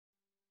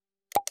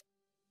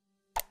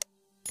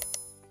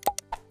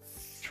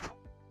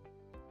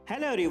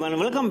Hello everyone,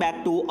 welcome back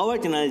to our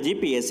channel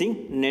GPSC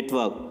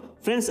network.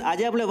 Friends,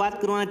 આજે આપણે વાત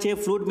કરવાના છે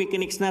ફ્લુઇડ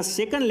મિકેનિક્સના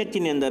સેકન્ડ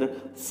લેક્ચરની અંદર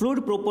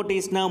ફ્લુઇડ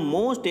પ્રોપર્ટીઝના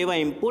મોસ્ટ એવા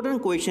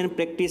important question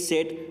practice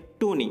set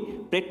 2ની.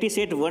 Practice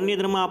set 1ની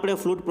અંદરમાં આપણે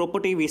ફ્લુઇડ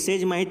પ્રોપર્ટી વિશે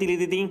જ માહિતી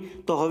લીધી હતી.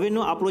 તો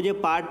હવેનો આપણો જે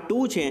પાર્ટ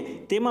 2 છે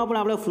તેમાં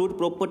પણ આપણે ફ્લુઇડ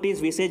પ્રોપર્ટીઝ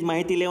વિશે જ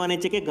માહિતી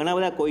લેવાની છે કે ઘણા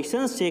બધા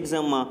ક્વેશ્ચન્સ છે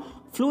એક્ઝામમાં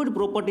ફ્લુઇડ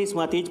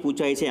પ્રોપર્ટીઝમાંથી જ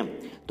પૂછાય છે.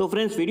 તો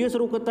ફ્રેન્ડ્સ, વિડીયો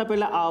શરૂ કરતાં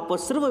પહેલાં આ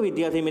સર્વ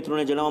વિદ્યાર્થી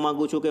મિત્રોને જણાવવા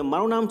માગું છું કે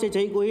મારું નામ છે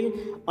જય ગોહિલ,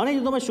 અને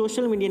જો તમે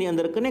સોશિયલ મીડિયાની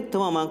અંદર કનેક્ટ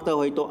થવા માંગતા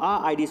હોય તો આ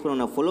આઈડીઝ પર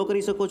મને ફોલો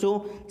કરી શકો છો.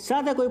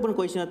 સાથે કોઈ પણ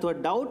ક્વેશ્ચન અથવા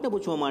ડાઉટને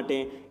પૂછવા માટે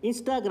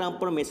ઇન્સ્ટાગ્રામ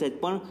પર મેસેજ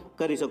પણ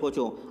કરી શકો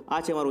છો. આ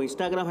છે મારું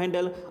ઇન્સ્ટાગ્રામ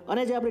હેન્ડલ,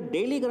 અને જે આપણે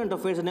ડેઇલી કરંટ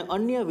અફેર્સ અને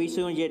અન્ય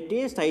વિષયોની જે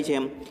ટેસ્ટ થાય છે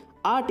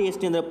આ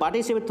ટેસ્ટની અંદર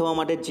પાર્ટિસિપેટ થવા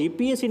માટે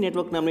GPSC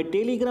નેટવર્ક નામની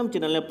ટેલિગ્રામ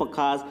ચેનલને પણ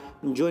ખાસ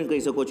જોઈન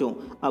કરી શકો છો.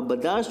 આ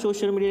બધા જ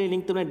સોશિયલ મીડિયાની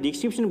લિંક તમને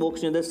ડિસ્ક્રિપ્શન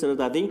બોક્સની અંદર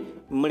સરળતાથી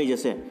મળી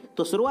જશે.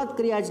 તો શરૂઆત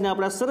કરીએ આજના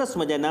આપણા સરસ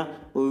મજાના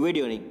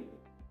વિડીયોની.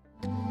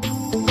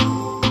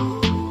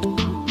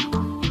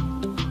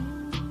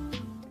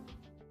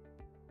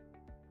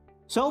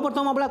 સૌ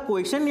પ્રથમ આપણા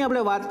ક્વેશ્ચનની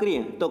આપણે વાત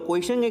કરીએ તો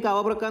ક્વેશ્ચન કંઈક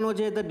આવા પ્રકારનો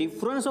છે: the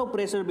difference of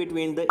pressure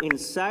between the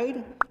inside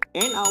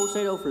and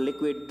outside of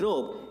liquid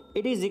drop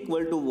it is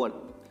equal to vote?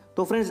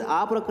 તો ફ્રેન્ડ્સ,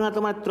 આ પ્રકારના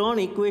તમારે 3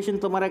 ઇક્વેશન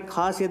તમારે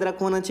ખાસ યાદ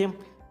રાખવાના છે.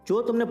 જો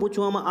તમને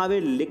પૂછવામાં આવે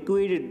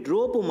લિક્વિડ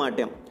ડ્રોપ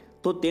માટે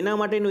તો તેના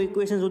માટેનું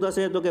ઇક્વેશન શું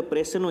થશે? તો કે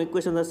પ્રેશરનું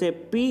ઇક્વેશન થશે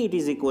P it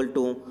is equal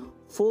to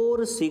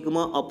 4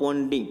 sigma upon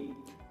D.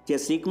 જે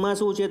સિગ્મા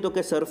શું છે? તો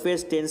કે સરફેસ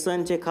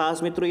ટેન્શન છે. ખાસ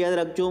મિત્રો યાદ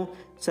રાખજો,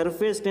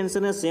 સરફેસ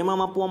ટેન્શનને શેમાં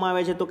માપવામાં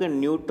આવે છે? તો કે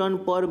ન્યૂટન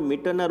પર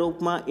મીટરના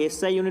રૂપમાં.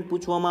 SI યુનિટ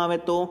પૂછવામાં આવે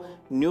તો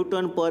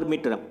ન્યૂટન પર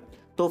મીટર.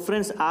 તો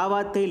ફ્રેન્ડ્સ, આ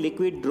વાત થઈ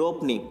લિક્વિડ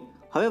ડ્રોપની.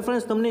 હવે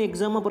ફ્રેન્ડ્સ, તમને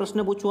એક્ઝામમાં પ્રશ્ન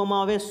પૂછવામાં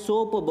આવે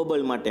સોપ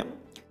બબલ માટે.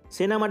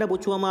 શેના માટે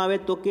પૂછવામાં આવે?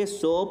 તો કે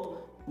સોપ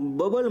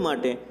બબલ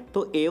માટે. તો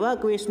એવા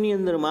ક્વેશ્ચનની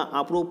અંદરમાં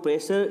આપણું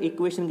પ્રેશર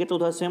ઇક્વેશન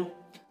કેટલું થશે?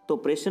 તો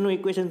પ્રેશરનું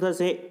ઇક્વેશન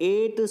થશે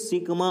 8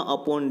 સિગ્મા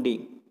અપોન ડી.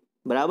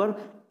 બરાબર,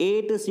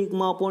 8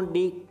 સિગ્મા અપોન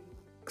ડી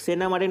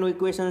શેના માટેનું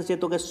ઇક્વેશન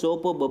છે? તો કે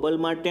સોપ બબલ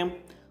માટે.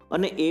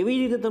 અને એવી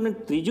રીતે તમને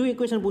ત્રીજું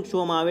ઇક્વેશન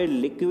પૂછવામાં આવે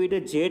લિક્વિડ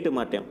જેટ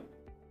માટે.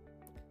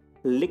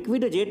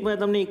 લિક્વિડ જેટ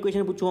માટે તમને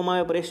ઇક્વેશન પૂછવામાં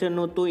આવે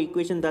પ્રેશરનું, તો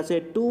ઇક્વેશન થશે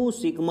 2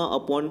 સિગ્મા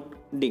અપોન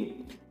ડી.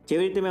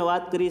 જેવી રીતે મેં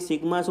વાત કરી,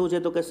 સિગ્મા શું છે?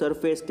 તો કે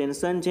સરફેસ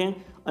ટેન્શન છે,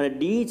 અને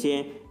ડી છે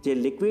જે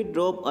લિક્વિડ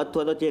ડ્રોપ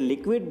અથવા તો જે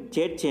લિક્વિડ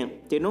જેટ છે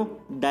તેનો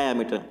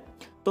ડાયામીટર.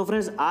 તો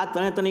ફ્રેન્ડ્સ, આ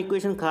ત્રણે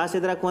ઇક્વેશન ખાસ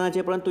યાદ રાખવાના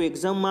છે. પરંતુ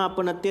એક્ઝામમાં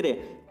આપણને અત્યારે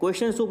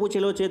ક્વેશ્ચન શું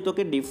પૂછેલો છે? તો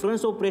કે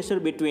difference of pressure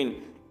between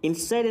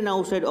inside and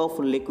outside of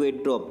liquid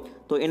drop.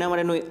 તો એના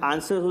માટેનો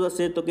આન્સર શું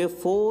થશે? તો કે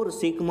 4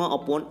 સિગ્મા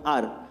અપોન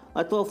આર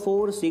અથવા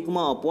 4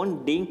 સિગ્મા અપોન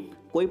ડી.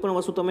 કોઈ પણ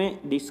વસ્તુ તમે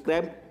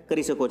ડિસ્ક્રાઇબ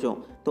કરી શકો છો.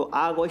 તો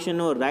આ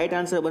ક્વેશ્ચનનો રાઇટ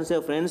આન્સર બનશે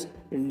ફ્રેન્ડ્સ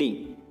ડી.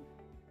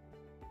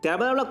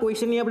 ત્યારબાદ આપણા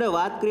ક્વેશ્ચનની આપણે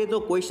વાત કરીએ તો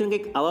ક્વેશ્ચન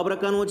કંઈક આવા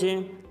પ્રકારનો છે: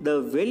 the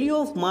value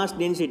of mass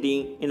density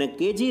in a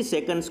kg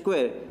second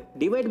square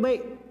divide by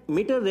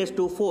metre rays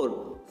two 4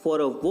 for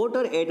a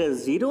water at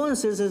 0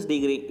 Celsius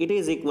degree it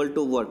is equal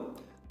to vote?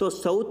 તો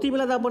સૌથી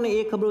પહેલાં તો આપણને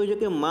એ ખબર હોય છે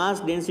કે માસ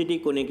ડેન્સિટી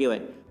કોને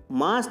કહેવાય.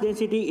 માસ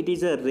density it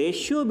is a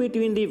ratio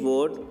between the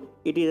vote,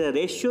 it is a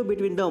ratio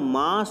between the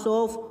mass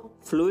of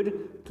fluid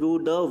through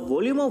the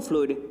volume of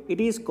fluid.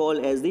 It is called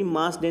as the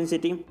mass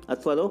density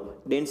અથવા તો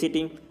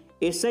ડેન્સિટી.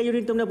 SI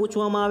યુનિટ તમને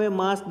પૂછવામાં આવે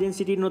માસ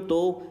ડેન્સિટીનો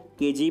તો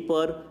kg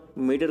પર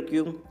metre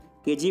cube.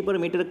 kg પર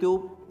metre cube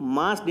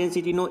માસ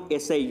ડેન્સિટીનો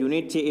SI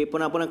unit છે, એ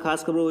પણ આપણને ખાસ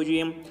ખબર હોવી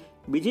જોઈએ.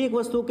 બીજી એક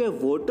વસ્તુ કે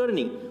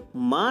વોટરની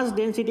માસ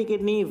ડેન્સિટી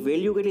કેટલી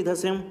વેલ્યુ કેટલી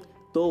થશે?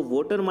 તો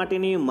વોટર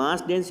માટેની માસ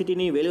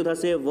ડેન્સિટીની વેલ્યુ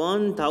થશે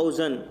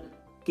 1000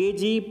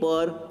 kg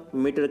પર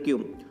મીટર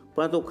ક્યુબ.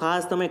 પરંતુ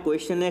ખાસ તમે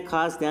ક્વેશ્ચનને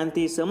ખાસ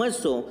ધ્યાનથી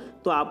સમજશો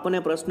તો આપણને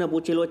પ્રશ્ન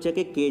પૂછેલો છે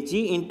કે kg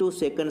into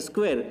second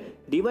square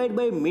divide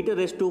by metre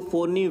rays two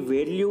 4ની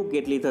value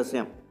કેટલી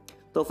થશે?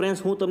 તો ફ્રેન્ડ્સ,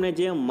 હું તમને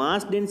જે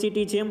માસ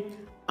ડેન્સિટી છે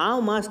આ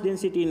માસ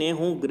ડેન્સિટીને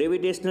હું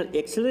ગ્રેવિટેશનલ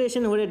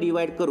એક્સેલરેશન વડે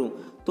ડિવાઇડ કરું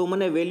તો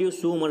મને વેલ્યુ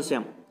શું મળશે?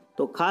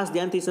 તો ખાસ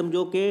ધ્યાનથી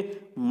સમજો કે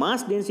માસ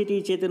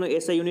ડેન્સિટી છે તેનો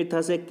SI યુનિટ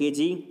થશે kg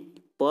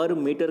પર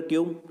મીટર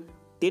ક્યુબ.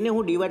 તેને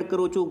હું ડિવાઇડ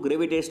કરું છું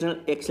ગ્રેવિટેશનલ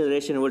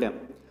એક્સેલરેશન વડે.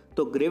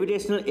 તો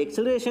ગ્રેવિટેશનલ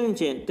એક્સેલરેશન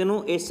છે તેનું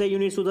SI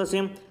યુનિટ શું થશે?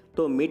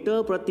 તો મીટર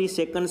પ્રતિ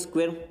સેકન્ડ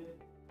સ્ક્વેર.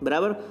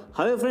 બરાબર.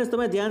 હવે ફ્રેન્ડ્સ,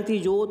 તમે ધ્યાનથી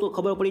જુઓ તો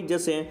ખબર પડી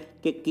જશે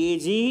કે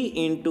kg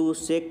into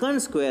second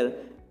square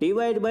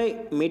divide by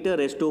metre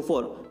rays two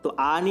 4. તો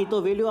આની તો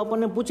વેલ્યુ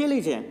આપણને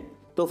પૂછેલી છે.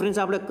 તો ફ્રેન્ડ્સ,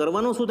 આપણે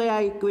કરવાનું શું થાય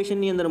આ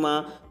ઇક્વેશનની અંદરમાં?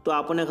 તો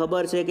આપણને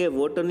ખબર છે કે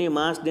વોટરની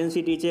માસ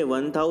ડેન્સિટી છે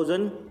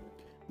 1000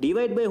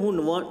 ડિવાઇડ બાય હું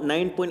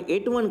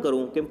 9.81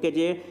 કરું, કેમ કે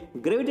જે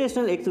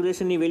ગ્રેવિટેશનલ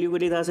એક્સેલરેશનની વેલ્યુ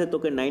કેટલી થશે? તો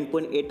કે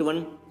 9.81.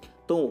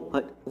 તો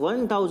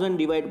 1000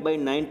 ડિવાઇડ બાય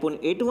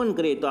 9.81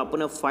 કરીએ તો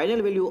આપણને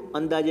ફાઇનલ વેલ્યુ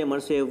અંદાજે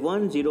મળશે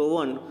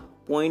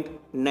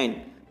 101.9.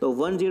 તો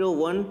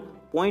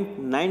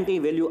 101.9 કઈ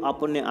વેલ્યુ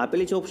આપણને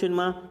આપેલી છે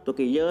ઓપ્શનમાં? તો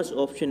કે યસ,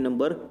 ઓપ્શન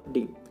નંબર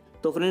ડી.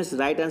 તો ફ્રેન્ડ્સ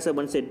રાઇટ આન્સર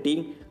બનશે ડી.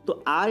 તો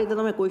આ રીતે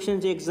તમે ક્વેશ્ચન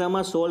છે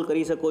એક્ઝામમાં સોલ્વ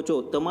કરી શકો છો.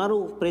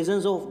 તમારું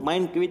પ્રેઝન્સ ઓફ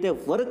માઇન્ડ કેવી રીતે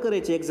વર્ક કરે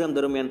છે એક્ઝામ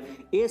દરમિયાન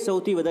એ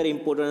સૌથી વધારે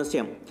ઇમ્પોર્ટન્ટ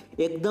છે.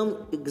 એકદમ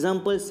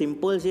એક્ઝામ્પલ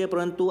સિમ્પલ છે,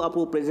 પરંતુ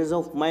આપણું પ્રેઝન્સ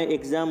ઓફ માઇન્ડ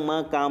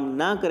એક્ઝામમાં કામ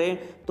ના કરે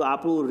તો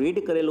આપણું રીડ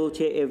કરેલું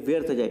છે એ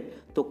વ્યર્થ જાય.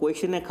 તો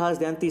ક્વેશ્ચનને ખાસ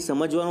ધ્યાનથી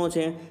સમજવાનો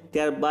છે,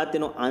 ત્યારબાદ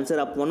તેનો આન્સર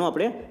આપવાનો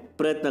આપણે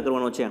પ્રયત્ન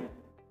કરવાનો છે.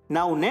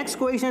 નાઉ next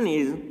question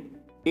is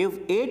if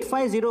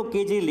 850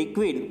 kg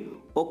liquid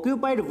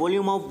occupied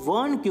volume of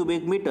 1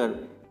 cubic meter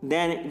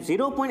then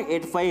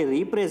 0.85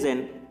 represent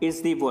is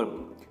the work.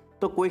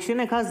 તો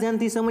ક્વેશ્ચનને ખાસ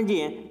ધ્યાનથી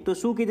સમજીએ તો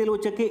શું કીધેલું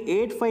છે કે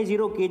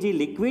 850 kg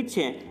લિક્વિડ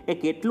છે એ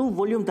કેટલું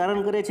વોલ્યુમ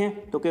ધારણ કરે છે,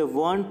 તો કે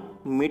 1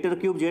 મીટર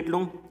ક્યુબ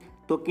જેટલું.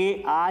 તો કે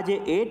આ જે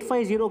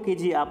 850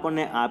 kg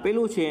આપણને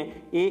આપેલું છે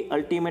એ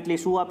અલ્ટિમેટલી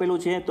શું આપેલું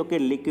છે, તો કે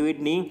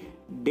લિક્વિડની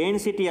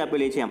ડેન્સિટી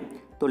આપેલી છે.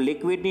 તો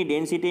લિક્વિડની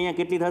ડેન્સિટી અહીંયા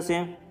કેટલી થશે,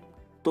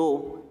 તો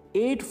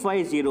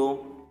 850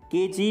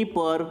 kg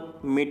પર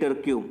મીટર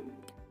ક્યુબ.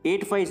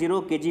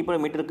 850 kg પર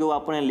મીટર ક્યુબ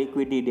આપણને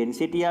લિક્વિડની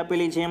ડેન્સિટી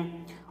આપેલી છે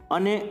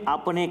અને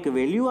આપણને એક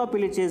વેલ્યુ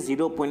આપેલી છે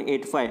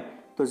 0.85.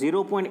 તો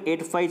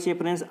 0.85 છે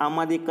ફ્રેન્ડ્સ,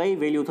 આમાંથી કઈ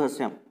વેલ્યુ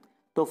થશે?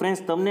 તો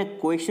ફ્રેન્ડ્સ તમને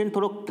ક્વેશ્ચન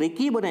થોડોક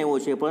ટ્રિકી બનાવ્યો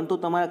છે, પરંતુ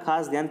તમારે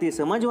ખાસ ધ્યાનથી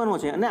સમજવાનો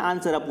છે અને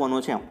આન્સર આપવાનો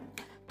છે.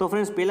 તો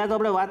ફ્રેન્ડ્સ પહેલાં તો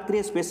આપણે વાત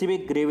કરીએ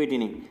સ્પેસિફિક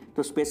ગ્રેવિટીની.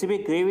 તો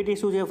સ્પેસિફિક ગ્રેવિટી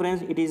શું છે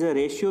friends? It is a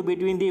ratio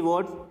between the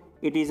vote?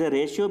 It is a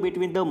ratio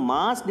between the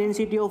mass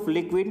density of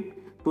liquid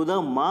to the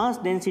mass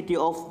density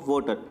of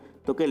water.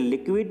 તો કે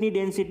લિક્વિડની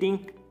ડેન્સિટી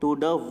ટુ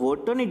ધ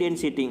વોટરની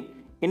ડેન્સિટી,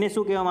 એને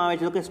શું કહેવામાં આવે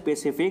છે, તો કે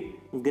સ્પેસિફિક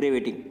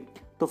ગ્રેવિટી.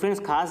 તો ફ્રેન્ડ્સ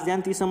ખાસ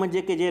ધ્યાનથી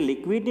સમજીએ કે જે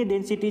લિક્વિડની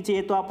ડેન્સિટી છે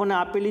એ તો આપણને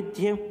આપેલી જ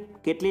છે.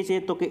 કેટલી છે?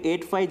 તો કે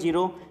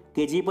 850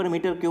 kg પર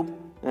મીટર ક્યુબ,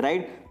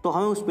 રાઈટ. તો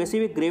હવે હું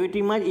સ્પેસિફિક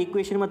ગ્રેવિટીમાં જ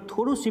ઇક્વેશનમાં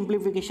થોડું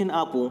સિમ્પ્લિફિકેશન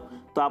આપું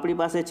તો આપણી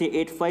પાસે છે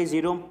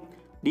 850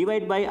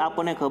 ડિવાઈડ બાય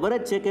આપણને ખબર જ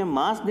છે કે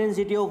માસ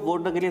ડેન્સિટી ઓફ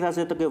વોટર કેટલી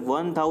થશે, તો કે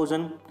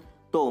 1000.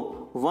 તો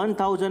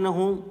 1000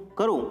 હું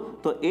કરું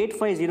તો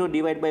 850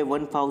 ડિવાઈડ બાય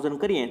 1000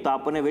 કરીએ તો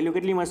આપણને વેલ્યુ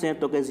કેટલી મળશે,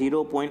 તો કે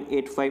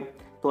 0.85.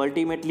 તો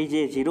અલ્ટિમેટલી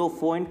જે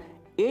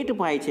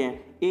 0.85 છે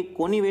એ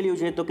કોની વેલ્યુ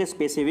છે, તો કે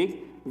સ્પેસિફિક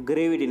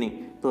ગ્રેવિટીની.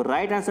 તો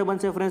રાઇટ આન્સર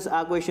બનશે ફ્રેન્ડ્સ આ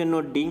ક્વેશ્ચનનો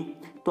ડી.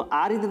 તો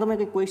આ રીતે તમે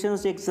કંઈ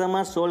ક્વેશ્ચન્સ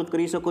એક્ઝામમાં સોલ્વ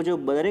કરી શકો છો.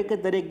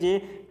 દરેક જે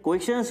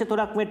ક્વેશ્ચન્સ છે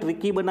થોડાક મેં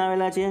ટ્રિકી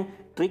બનાવેલા છે.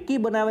 ટ્રિકી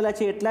બનાવેલા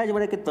છે એટલા જ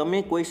માટે કે તમે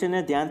ક્વેશ્ચનને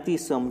ધ્યાનથી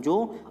સમજો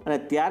અને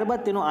ત્યારબાદ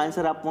તેનો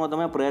આન્સર આપવાનો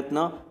તમે પ્રયત્ન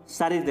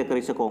સારી રીતે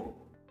કરી શકો.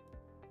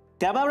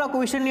 ત્યારબાદ આપણા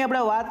ક્વેશ્ચનની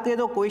આપણે વાત કરીએ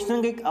તો ક્વેશ્ચન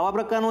કંઈક આવા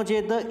પ્રકારનો છે.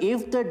 The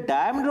if the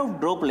diameter of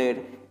droplet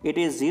it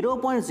is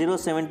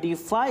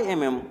 0.075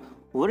 mm,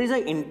 what is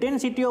the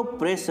intensity of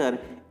pressure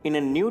in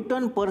a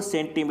Newton per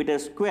centimeter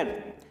square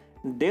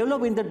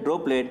developed in the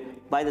droplet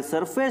by the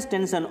surface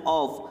tension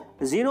of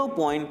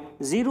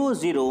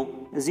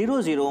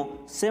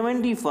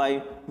 0.000075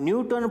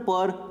 newton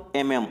પર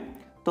mm.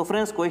 તો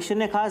friends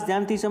ક્વેશ્ચનને ખાસ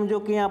ધ્યાનથી સમજો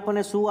કે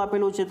આપણને શું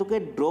આપેલું છે, તો કે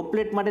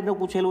ડ્રોપલેટ માટેનું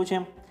પૂછેલું છે.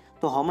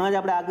 તો હમણાં જ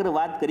આપણે આગળ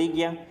વાત કરી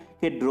ગયા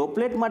કે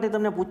ડ્રોપલેટ માટે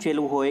તમને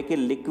પૂછેલું હોય કે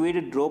લિક્વિડ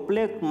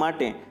ડ્રોપલેટ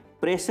માટે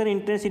પ્રેશર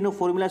ઇન્ટેન્સિટીનું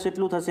ફોર્મ્યુલા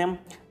કેટલું થશે?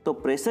 તો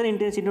પ્રેશર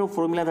ઇન્ટેન્સિટીનું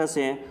ફોર્મ્યુલા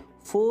થશે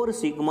 4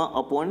 સિગ્મા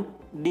અપોન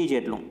ડી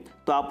જેટલું.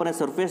 તો આપણને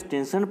સરફેસ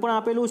ટેન્શન પણ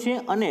આપેલું છે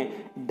અને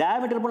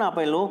ડાયામીટર પણ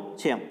આપેલો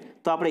છે.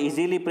 તો આપણે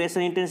ઇઝીલી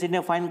પ્રેશર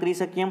ઇન્ટેન્સિટીને ફાઇન્ડ કરી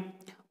શકીએ.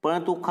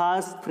 પરંતુ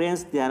ખાસ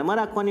ફ્રેન્ડ્સ ધ્યાનમાં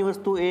રાખવાની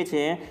વસ્તુ એ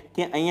છે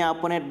કે અહીંયા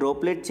આપણને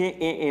ડ્રોપલેટ છે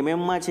એ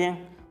એમએમમાં છે,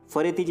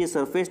 ફરીથી જે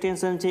સરફેસ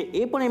ટેન્શન છે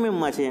એ પણ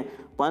એમએમમાં છે,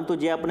 પરંતુ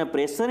જે આપણે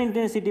પ્રેશર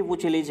ઇન્ટેન્સિટી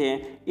પૂછેલી છે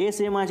એ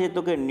શેમાં છે,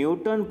 તો કે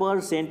ન્યૂટન પર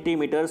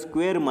સેન્ટીમીટર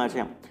સ્ક્વેરમાં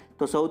છે.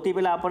 તો સૌથી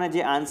પહેલાં આપણને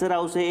જે આન્સર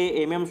આવશે એ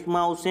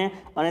એમએમ્સમાં આવશે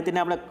અને તેને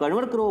આપણે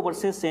કન્વર્ટ કરવો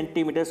પડશે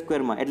સેન્ટીમીટર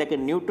સ્ક્વેરમાં, એટલે કે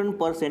ન્યૂટન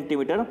પર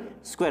સેન્ટીમીટર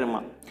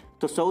સ્ક્વેરમાં.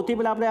 તો સૌથી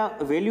પહેલાં આપણે આ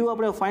વેલ્યુ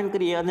આપણે ફાઇન્ડ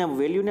કરીએ અને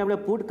વેલ્યુને આપણે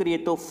પુટ કરીએ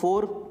તો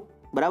 4,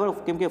 બરાબર,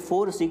 કેમ કે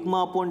 4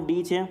 સિગ્મા અપોન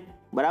ડી છે,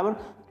 બરાબર.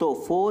 તો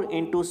 4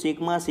 ઇન્ટુ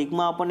સિગ્મા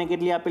આપણને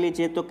કેટલી આપેલી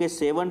છે, તો કે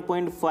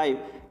 7.5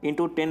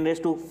 ઇન્ટુ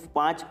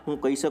 10⁵ હું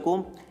કહી શકું,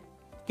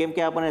 કેમ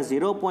કે આપણને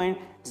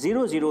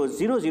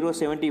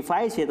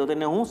 0.000075 છે તો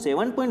તેને હું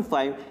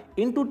 7.5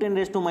 ઇન્ટુ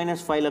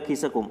 10⁻⁵ લખી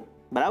શકું,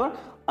 બરાબર.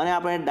 અને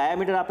આપણે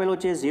ડાયામીટર આપેલો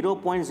છે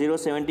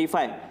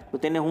 0.075 તો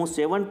તેને હું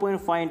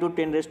 7.5 ઇન્ટુ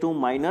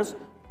 10⁻²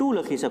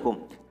 લખી શકું.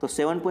 તો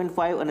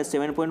 7.5 અને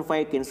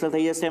 7.5 કેન્સલ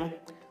થઈ જશે,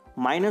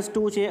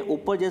 -2 છે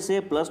ઉપર જશે,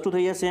 +2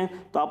 થઈ જશે.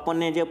 તો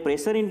આપણને જે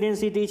પ્રેશર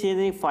ઇન્ટેન્સિટી છે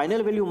તેની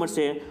ફાઇનલ વેલ્યુ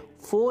મળશે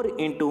 4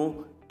 ઇન્ટુ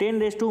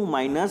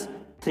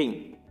 10⁻³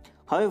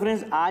 હવે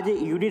ફ્રેન્ડ્સ આ જે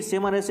યુનિટ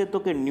શેમાં રહેશે, તો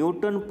કે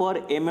ન્યૂટન પર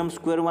mm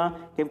સ્ક્વેરમાં,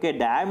 કેમ કે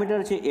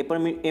ડાયામીટર છે એ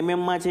પણ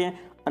mm છે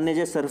અને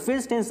જે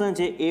સરફેસ ટેન્શન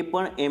છે એ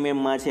પણ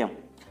mm છે.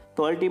 તો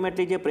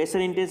અલ્ટિમેટલી જે પ્રેશર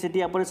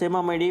ઇન્ટેન્સિટી આપણને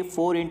શેમાં મળી,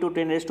 4 ઇન્ટુ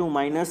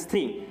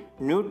 10⁻³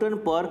 ન્યૂટન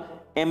પર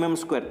mm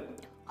સ્ક્વેર.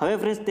 હવે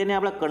ફ્રેન્ડ્સ તેને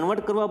આપણે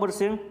કન્વર્ટ કરવા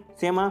પડશે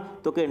શેમાં,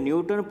 તો કે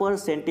ન્યૂટન પર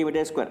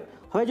સેન્ટીમીટર સ્ક્વેર.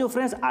 હવે જો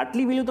ફ્રેન્ડ્સ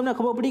આટલી વેલ્યુ તમને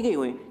ખબર પડી ગઈ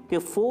હોય કે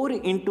 4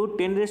 ઇન્ટુ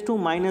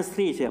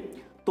 10⁻³ છે,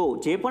 તો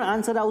જે પણ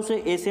આન્સર આવશે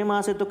એ શેમાં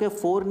હશે, તો કે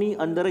 4ની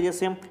અંદર જ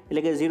હશે,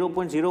 એટલે કે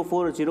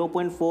 0.04,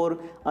 0.4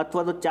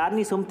 અથવા તો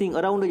 4ની સમથિંગ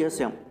અરાઉન્ડ જ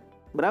હશે,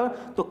 બરાબર.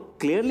 તો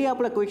ક્લિયરલી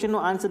આપણે ક્વેશ્ચનનો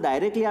આન્સર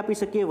ડાયરેક્ટલી આપી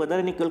શકીએ,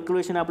 વધારેની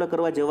કેલ્ક્યુલેશન આપણે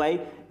કરવા જવાય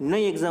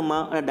નહીં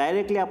એક્ઝામમાં, અને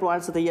ડાયરેક્ટલી આપણો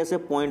આન્સર થઈ જશે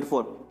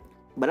 0.4.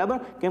 બરાબર.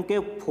 કેમ કે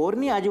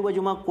 4ની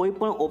આજુબાજુમાં કોઈ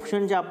પણ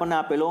ઓપ્શન જે આપણને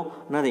આપેલો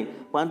નથી,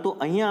 પરંતુ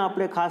અહીંયા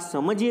આપણે ખાસ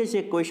સમજીએ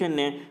છીએ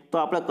ક્વેશ્ચનને, તો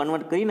આપણે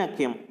કન્વર્ટ કરી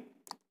નાખીએ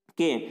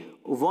કે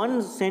 1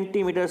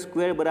 સેન્ટીમીટર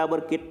સ્ક્વેર બરાબર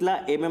કેટલા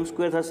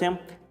mm² થશે?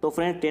 તો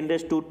ફ્રેન્ડ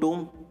 10⁻².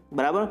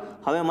 બરાબર.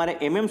 હવે મારે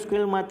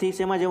mm²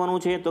 શેમાં જવાનું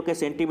છે? તો કે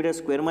સેન્ટીમીટર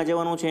સ્ક્વેરમાં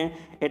જવાનું છે,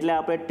 એટલે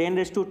આપણે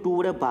 10⁻²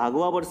 વડે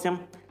ભાગવા પડશે.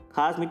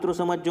 ખાસ મિત્રો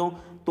સમજો,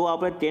 તો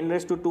આપણે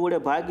 10⁻² વડે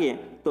ભાગીએ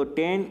તો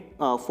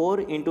 4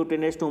 ×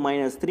 10⁻³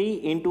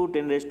 ×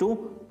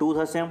 10⁻²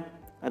 થશે.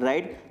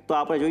 રાઈટ. તો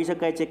આપણે જોઈ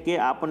શકાય છે કે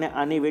આપણને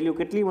આની વેલ્યુ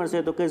કેટલી મળશે?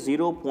 તો કે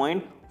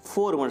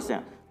 0.4 મળશે.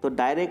 તો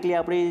ડાયરેક્ટલી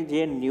આપણી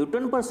જે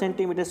ન્યૂટન પર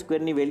સેન્ટીમીટર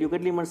સ્ક્વેરની વેલ્યુ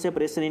કેટલી મળશે?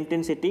 Pressure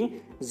intensity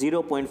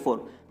 0.4.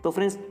 તો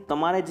ફ્રેન્ડ્સ,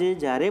 તમારે જે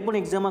જ્યારે પણ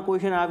એક્ઝામમાં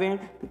ક્વેશ્ચન આવે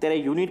ત્યારે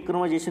યુનિટ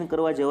કન્વર્ઝેશન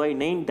કરવા જવાય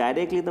નહીં.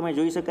 ડાયરેક્ટલી તમે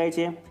જોઈ શકાય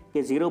છે કે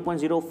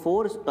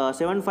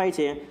 0.0475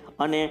 છે,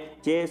 અને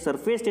જે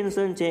સરફેસ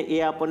ટેન્શન છે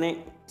એ આપણને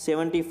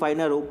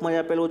 75ના રૂપમાં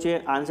જ આપેલો છે.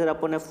 આન્સર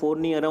આપણને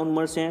 4ની અરાઉન્ડ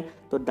મળશે.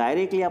 તો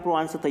ડાયરેક્ટલી આપણો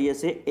આન્સર થઈ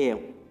જશે એ.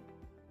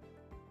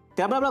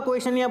 ત્યારબાદ આપણા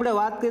ક્વેશ્ચનની આપણે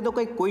વાત કરીએ તો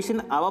કંઈક ક્વેશ્ચન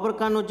આવા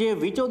પ્રકારનો છે,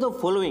 which of the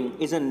following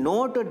is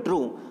not true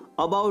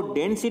about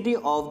density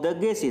of the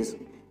gases.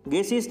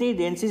 ગેસીસની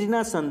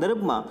ડેન્સિટીના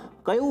સંદર્ભમાં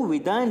કયું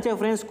વિધાન છે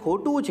ફ્રેન્ડ્સ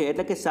ખોટું છે,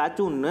 એટલે કે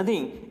સાચું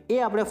નથી, એ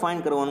આપણે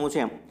ફાઇન્ડ કરવાનું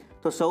છે.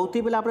 તો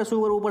સૌથી પહેલાં આપણે શું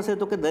કરવું પડશે?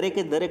 તો કે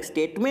દરેક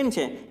સ્ટેટમેન્ટ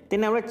છે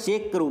તેને આપણે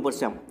ચેક કરવું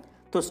પડશે.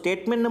 તો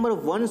સ્ટેટમેન્ટ નંબર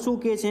 1 શું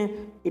કહે છે?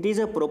 It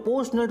is a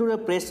proportional to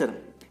the pressure.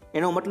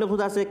 એનો મતલબ શું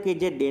થશે? કે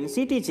જે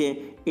ડેન્સિટી છે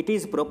it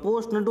is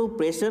proportional two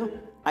pressure.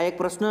 આ એક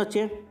પ્રશ્ન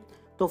છે.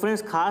 તો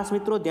ફ્રેન્ડ્સ, ખાસ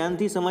મિત્રો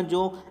ધ્યાનથી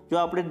સમજો, જો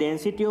આપણે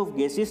ડેન્સિટી ઓફ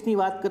ગેસીસની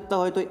વાત કરતા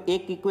હોય તો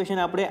એક ઇક્વેશન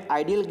આપણે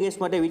આઈડિયલ ગેસ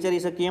માટે વિચારી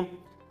શકીએ.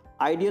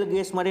 આઈડિયલ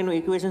ગેસ માટેનું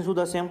ઇક્વેશન શું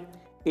થશે?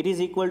 It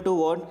is equal to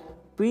vote?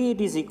 P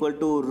it is equal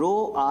to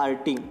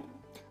ρRT.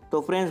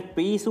 તો ફ્રેન્ડ્સ, P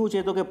શું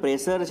છે? તો કે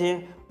પ્રેશર છે,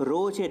 ρ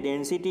છે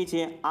ડેન્સિટી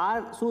છે, R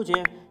શું છે?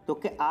 તો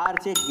કે R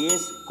છે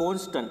ગેસ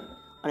કોન્સ્ટન્ટ,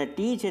 અને T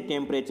છે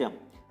ટેમ્પરેચર.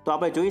 તો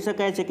આપણે જોઈ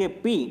શકાય છે કે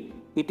P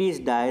it is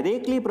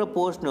directly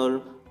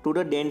proportional to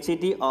the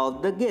density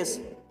of the gas.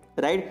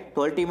 Right. તો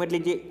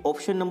અલ્ટિમેટલી જે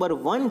ઓપ્શન નંબર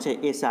 1 છે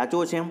એ સાચો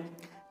છે.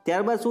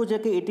 ત્યારબાદ શું છે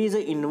કે it is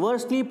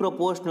ઇન્વર્સલી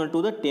proportional to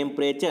the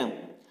temperature.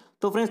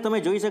 તો ફ્રેન્ડ્સ, તમે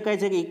જોઈ શકાય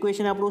છે કે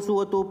ઇક્વેશન આપણું શું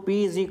હતું? P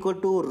is equal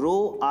to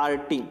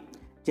ρRT,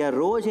 જ્યાં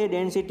ρ છે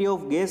ડેન્સિટી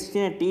ઓફ ગેસ છે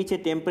અને T છે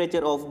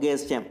ટેમ્પરેચર ઓફ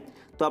ગેસ છે.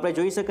 તો આપણે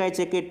જોઈ શકાય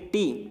છે કે T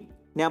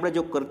ને આપણે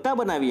જો કરતા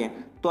બનાવીએ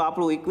તો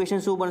આપણું ઇક્વેશન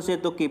શું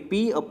બનશે? તો કે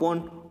P upon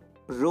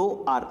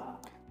ρR.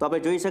 તો આપણે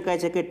જોઈ શકાય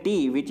છે કે T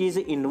which is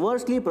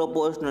ઇન્વર્સલી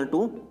proportional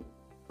two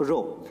ρ,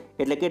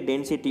 એટલે કે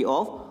ડેન્સિટી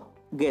ઓફ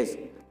ગેસ.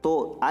 તો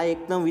આ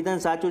એકદમ વિધાન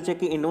સાચું છે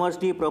કે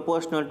ઇન્વર્સલી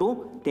પ્રોપોર્શનલ ટુ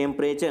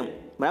ટેમ્પરેચર.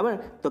 બરાબર.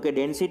 તો કે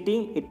density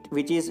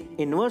which is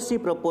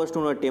ઇન્વર્સલી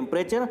proportional two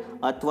temperature,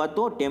 અથવા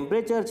તો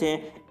ટેમ્પરેચર છે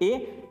એ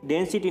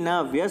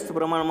ડેન્સિટીના વ્યસ્ત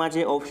પ્રમાણમાં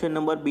છે. ઓપ્શન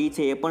નંબર B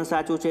છે એ પણ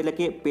સાચું છે, એટલે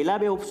કે પહેલા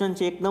બે ઓપ્શન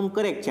છે એકદમ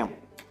કરેક્ટ છે.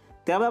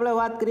 ત્યારબાદ આપણે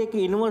વાત કરીએ કે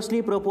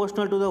ઇન્વર્સલી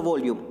પ્રોપોર્શનલ ટુ ધ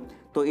વોલ્યુમ.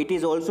 તો ઇટ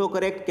ઇઝ ઓલ્સો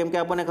કરેક્ટ, કેમ કે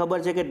આપણને ખબર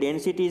છે કે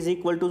ડેન્સિટી ઇઝ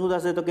ઇક્વલ ટુ શું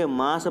થશે? તો કે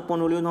માસ અપોન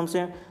વોલ્યુમ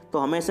થશે. તો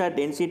હંમેશા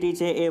ડેન્સિટી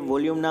છે એ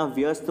વોલ્યુમના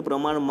વ્યસ્ત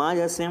પ્રમાણમાં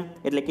જ હશે,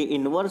 એટલે કે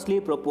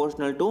ઇન્વર્સલી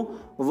પ્રોપોર્શનલ ટુ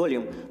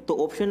વોલ્યુમ. તો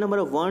ઓપ્શન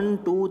નંબર 1,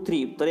 2,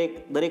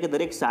 3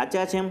 દરેક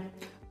સાચા છે.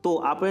 તો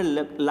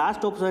આપણે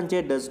લાસ્ટ ઓપ્શન છે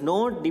does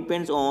not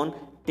depends on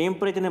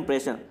temperature અને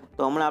પ્રેશર.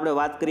 તો હમણાં આપણે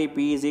વાત કરી P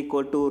ઇઝ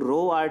ઇક્વલ ટુ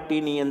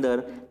ρRTની અંદર,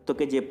 તો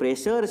કે જે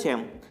પ્રેશર છે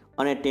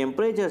અને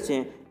ટેમ્પરેચર છે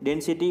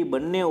ડેન્સિટી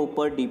બંને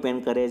ઉપર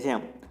ડિપેન્ડ કરે છે.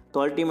 તો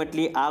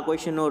અલ્ટિમેટલી આ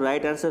ક્વેશ્ચનનો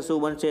રાઇટ આન્સર શું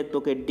બનશે? તો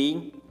કે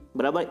D.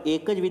 બરાબર.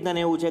 એક જ વિધાન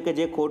એવું છે કે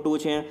જે ખોટું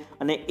છે,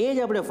 અને એ જ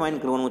આપણે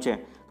ફાઇન્ડ કરવાનું છે.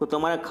 તો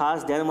તમારે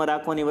ખાસ ધ્યાનમાં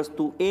રાખવાની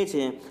વસ્તુ એ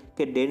છે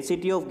કે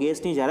ડેન્સિટી ઓફ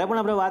ગેસની જ્યારે પણ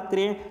આપણે વાત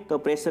કરીએ તો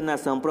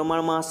પ્રેશરના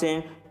સમપ્રમાણમાં હશે,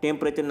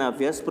 ટેમ્પરેચરના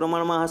વ્યસ્ત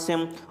પ્રમાણમાં હશે,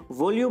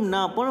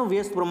 વોલ્યુમના પણ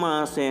વ્યસ્ત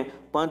પ્રમાણ હશે,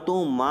 પરંતુ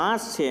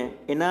માસ છે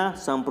એના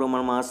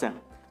સમપ્રમાણમાં હશે.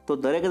 તો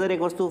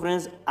દરેક વસ્તુ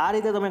ફ્રેન્ડ્સ આ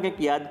રીતે તમે કંઈક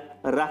યાદ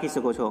રાખી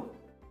શકો છો.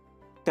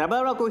 ત્યારબાદ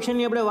આપણા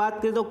ક્વેશ્ચનની આપણે વાત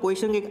કરીએ તો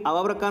ક્વેશ્ચન કંઈક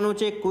આવા પ્રકારનો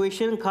છે.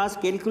 ક્વેશ્ચન ખાસ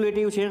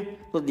કેલ્ક્યુલેટિવ છે,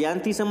 તો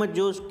ધ્યાનથી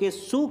સમજજો કે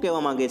શું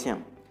કહેવા માંગે છે.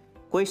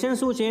 ક્વેશ્ચન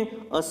શું છે?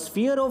 અ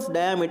sphere of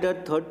diameter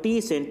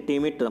 30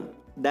 centimetre.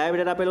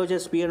 Diameter આપેલો છે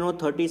સ્ફિયરનો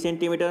 30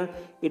 centimetre.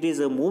 It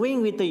is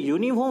moving with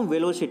uniform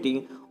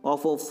velocity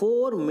of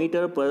 4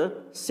 metre પર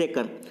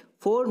સેકન્ડ.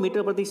 4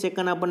 મીટર પ્રતિ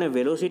સેકન્ડ આપણને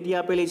વેલોસિટી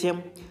આપેલી છે.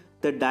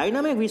 The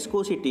dynamic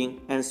viscosity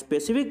and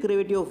specific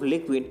gravity of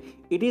liquid,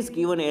 it is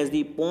given as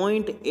the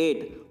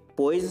 0.8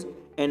 poise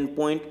and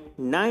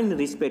 0.9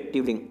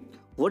 respectively.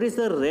 What is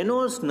the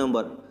Reynolds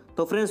number?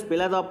 તો friends,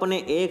 પહેલાં તો આપણને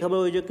એ ખબર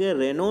હોવી જોઈએ કે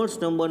રેનોલ્ડ્સ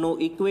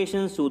નંબરનું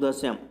ઇક્વેશન શું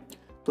થશે.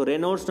 તો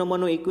રેનોલ્ડ્સ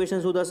નંબરનું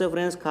ઇક્વેશન શું થશે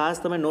ફ્રેન્ડ્સ?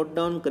 ખાસ તમે નોટ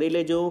ડાઉન કરી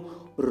લેજો.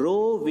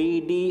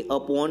 ρVD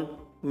upon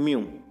μ.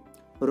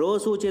 ρ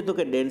શું છે? તો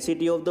કે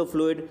density of the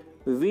fluid,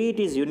 V it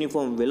is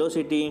uniform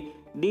velocity,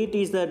 D it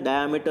is the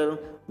diameter,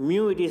 μ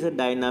it is a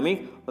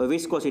dynamic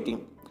viscosity.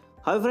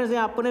 હવે ફ્રેન્ડ્સ,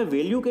 આપણને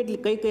વેલ્યુ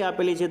કઈ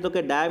આપેલી છે? તો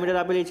કે ડાયામીટર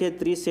આપેલી છે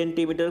 30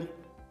 સેન્ટીમીટર.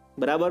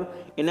 બરાબર.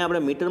 એને આપણે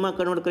મીટરમાં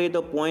કન્વર્ટ કરીએ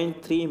તો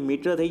 0.3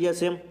 મીટર થઈ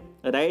જશે,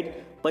 રાઈટ.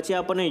 પછી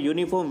આપણને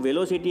યુનિફોર્મ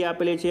વેલોસિટી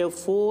આપેલી છે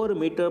 4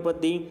 મીટર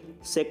પ્રતિ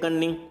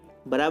સેકન્ડની,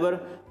 બરાબર.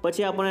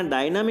 પછી આપણને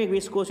ડાયનામિક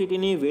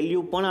વિસ્કોસિટીની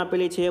વેલ્યુ પણ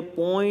આપેલી છે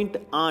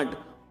 0.8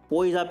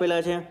 પોઈઝ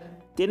આપેલા છે.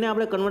 તેને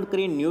આપણે કન્વર્ટ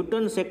કરીએ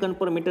ન્યૂટન સેકન્ડ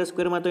પર મીટર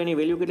સ્ક્વેરમાં તો એની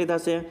વેલ્યુ કેટલી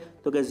થશે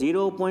તો કે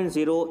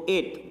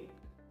 0.08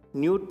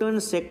 ન્યૂટન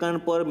સેકન્ડ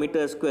પર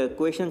મીટર સ્ક્વેર.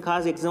 ક્વેશ્ચન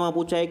ખાસ એક્ઝામમાં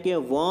પૂછાય કે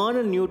 1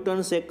 ન્યૂટન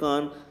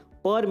સેકન્ડ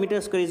પર metre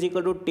square is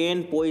equal to 10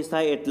 પોઈઝ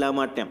થાય એટલા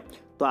માટે.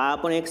 તો આ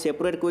પણ એક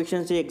સેપરેટ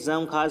ક્વેશ્ચન છે,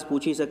 એક્ઝામ ખાસ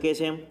પૂછી શકે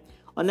છે.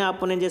 અને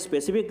આપણને જે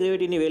સ્પેસિફિક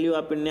ગ્રેવિટીની વેલ્યુ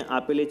આપણને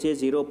આપેલી છે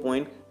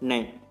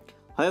 0.9.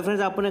 હવે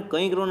ફ્રેન્ડ્સ આપણને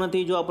કંઈ કરવાનું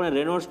નથી. જો આપણે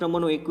રેનોલ્ડ્સ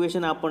નંબરનું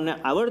ઇક્વેશન આપણને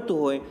આવડતું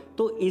હોય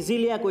તો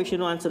ઇઝીલી આ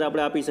ક્વેશ્ચનનો આન્સર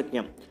આપણે આપી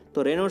શકીએ. તો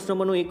રેનોલ્ડ્સ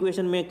નંબરનું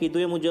ઇક્વેશન મેં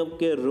કીધું એ મુજબ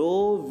કે રો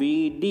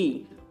વી ડી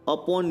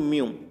અપોન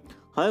મ્યુ.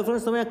 હવે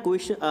ફ્રેન્ડ્સ તમે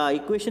આ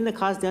ઇક્વેશનને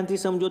ખાસ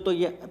ધ્યાનથી સમજો તો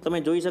તમે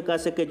જોઈ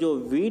શકાશે કે જો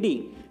વી D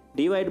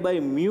divide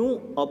by mu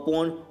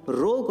upon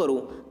row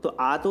કરું તો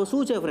આ તો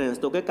શું છે ફ્રેન્ડ્સ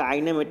તો કે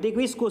કાઇનેમેટિક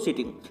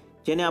વિસ્કોસિટી,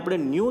 જેને આપણે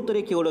ન્યૂ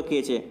તરીકે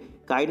ઓળખીએ છીએ.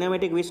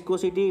 Kinematic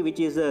viscosity which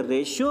is the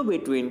ratio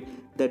between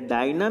the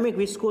dynamic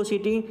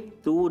viscosity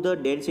to the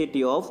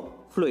density of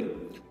fluid.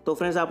 તો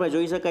ફ્રેન્ડ્સ આપણે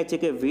જોઈ શકાય છે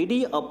કે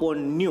વીડી અપોન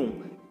ન્યૂ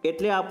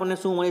એટલે આપણને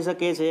શું મળી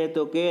શકે છે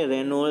તો કે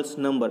રેનોલ્ડ્સ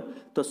નંબર.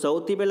 તો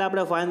સૌથી પહેલાં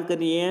આપણે ફાઇન્ડ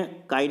કરીએ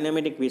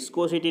કાઇનેમેટિક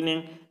વિસ્કોસિટીને.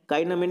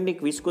 કાઇનેમેટિક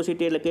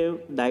વિસ્કોસિટી એટલે કે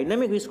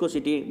dynamic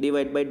viscosity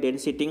divide by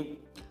density.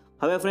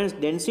 હવે friends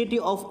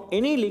density of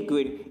any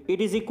liquid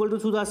it is equal to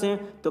શું થશે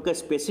તો કે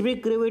specific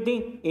gravity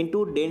into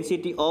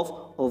density of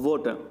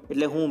water.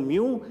 એટલે હું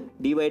mu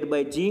divide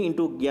by G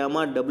into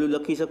ગ્યામા W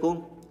લખી શકું,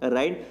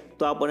 રાઈટ.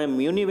 તો આપણને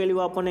મ્યુની વેલ્યુ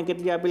આપણને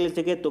કેટલી આપેલી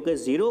છે કે તો કે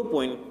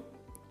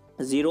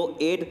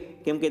 0.08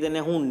 કેમ કે તેને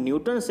હું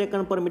ન્યૂટન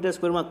સેકન્ડ પર મીટર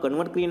સ્ક્વેરમાં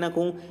કન્વર્ટ કરી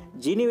નાખું.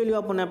 જીની વેલ્યુ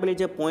આપણને આપેલી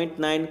છે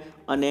 0.9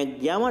 અને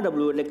ગ્યામા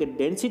ડબલ્યુ એટલે કે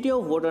ડેન્સિટી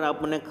ઓફ વોટર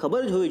આપણને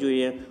ખબર જ હોવી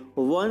જોઈએ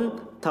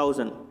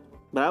 1000,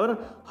 બરાબર.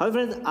 હવે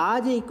ફ્રેન્ડ્સ આ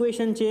જે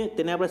ઇક્વેશન છે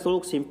તેને આપણે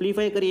થોડુંક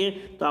સિમ્પ્લિફાઈ કરીએ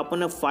તો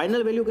આપણને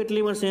ફાઇનલ વેલ્યુ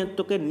કેટલી મળશે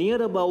તો કે near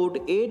about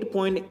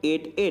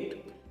 8.88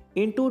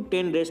 into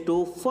 10⁻⁵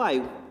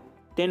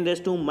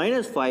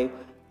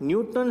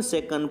 newton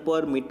second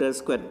પર મીટર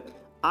સ્ક્વેર.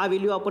 આ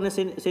વેલ્યુ આપણને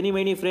શેની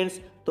મળી ફ્રેન્ડ્સ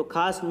તો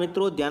ખાસ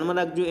મિત્રો ધ્યાનમાં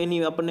રાખજો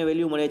એની આપણને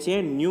વેલ્યુ મળે છે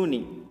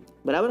ન્યૂની,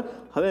 બરાબર.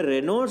 હવે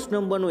રેનોલ્ડ્સ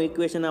નંબરનું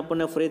ઇક્વેશન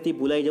આપણને ફરીથી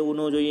ભૂલાઈ જવું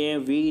ન જોઈએ.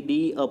 વી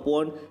ડી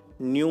અપોન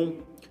ન્યૂ.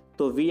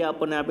 તો વી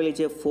આપણને આપેલી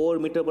છે 4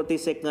 મીટર પ્રતિ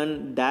સેકન્ડ.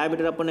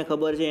 ડાયામીટર આપણને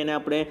ખબર છે, એને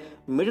આપણે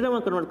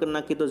મીટરમાં કન્વર્ટ કરી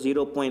નાખીએ તો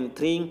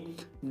 0.3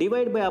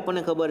 ડિવાઈડ બાય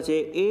આપણને ખબર છે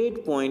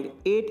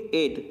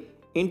 8.88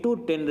 ઇન્ટુ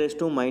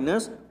 10⁻⁵.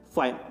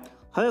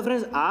 હવે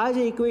ફ્રેન્ડ્સ આ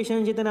જે ઇક્વેશન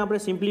છે તેને આપણે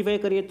સિમ્પ્લિફાઈ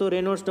કરીએ તો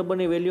રેનોલ્ડ્સ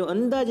નંબરની વેલ્યુ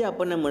અંદાજે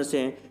આપણને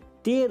મળશે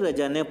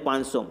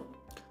 13,500.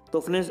 તો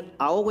ફ્રેન્ડ્સ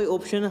આવો કોઈ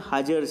ઓપ્શન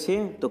હાજર છે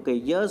તો કે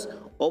યસ,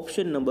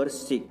 ઓપ્શન નંબર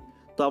સી.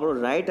 તો આપણો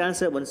રાઈટ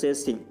આન્સર બનશે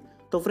સી.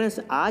 તો ફ્રેન્ડ્સ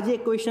આ જે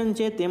ક્વેશ્ચન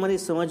છે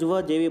તેમાંથી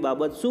સમજવા જેવી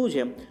બાબત શું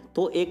છે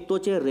તો એક તો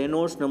છે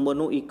રેનોલ્ડ્સ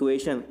નંબરનું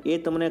ઇક્વેશન, એ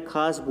તમને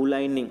ખાસ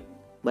ભૂલાય નહીં,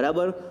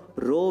 બરાબર.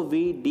 રો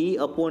વી ડી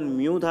અપોન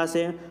મ્યુ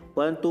થશે,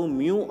 પરંતુ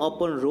મ્યુ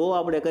અપોન રો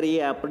આપણે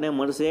કરીએ આપણને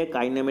મળશે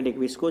કાઇનેમેટિક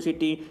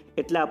વિસ્કોસિટી,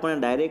 એટલે આપણને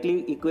ડાયરેક્ટલી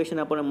ઇક્વેશન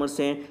આપણને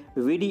મળશે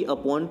વીડી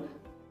અપોન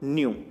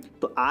ન્યૂ.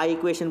 તો આ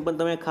ઇક્વેશન પણ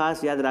તમે ખાસ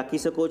યાદ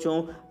રાખી શકો છો.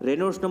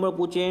 રેનોલ્ડ્સ નંબર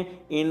પૂછે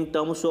in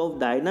terms of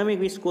dynamic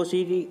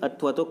viscosity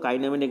અથવા તો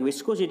કાઇનેમેટિક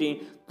વિસ્કોસિટી,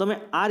 તમે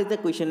આ રીતે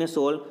ક્વેશ્ચનને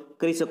સોલ્વ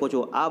કરી શકો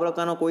છો. આ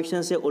પ્રકારનો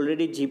ક્વેશ્ચન છે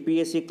ઓલરેડી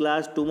GPSC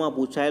ક્લાસ 2માં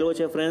પૂછાયેલો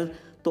છે ફ્રેન્ડ્સ.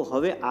 તો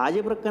હવે આ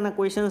જે પ્રકારના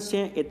ક્વેશ્ચન્સ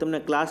છે એ તમને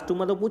ક્લાસ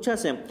 2માં તો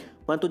પૂછાશે,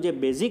 પરંતુ જે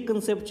બેઝિક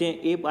કન્સેપ્ટ છે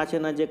એ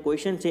પાછળના જે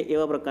ક્વેશ્ચન છે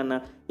એવા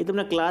પ્રકારના એ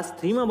તમને ક્લાસ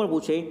 3માં પણ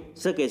પૂછાઈ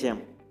શકે છે.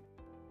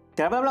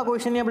 ત્યારબાદ આપણા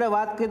ક્વેશ્ચનની આપણે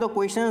વાત કરીએ તો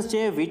ક્વેશ્ચન્સ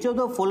છે which of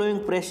the following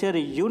pressure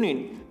unit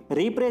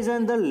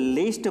represent the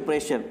list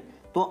pressure.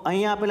 તો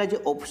અહીંયા આપેલા જે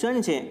ઓપ્શન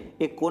છે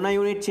એ કોના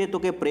યુનિટ છે તો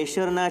કે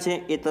પ્રેશરના છે,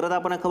 એ તરત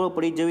આપણને ખબર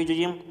પડી જવી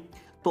જોઈએ.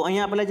 તો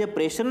અહીંયા આપેલા જે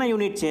પ્રેશરના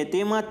યુનિટ છે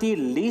તેમાંથી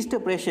લીસ્ટ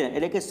પ્રેશર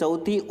એટલે કે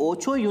સૌથી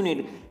ઓછો યુનિટ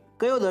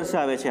કયો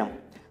દર્શાવે છે.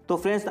 તો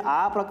ફ્રેન્ડ્સ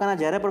આ પ્રકારના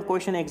જ્યારે પણ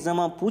ક્વેશ્ચન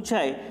એક્ઝામમાં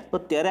પૂછાય તો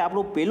ત્યારે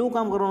આપણું પહેલું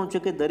કામ કરવાનું છે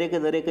કે દરેક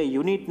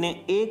યુનિટને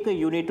એક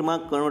યુનિટમાં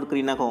કન્વર્ટ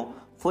કરી નાખો.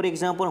 ફોર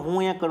એક્ઝામ્પલ હું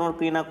અહીંયા કન્વર્ટ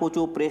કરી નાખું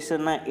છું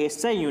પ્રેશરના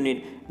SI યુનિટ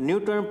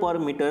ન્યૂટન પર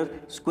મીટર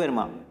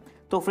સ્ક્વેરમાં.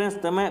 તો ફ્રેન્ડ્સ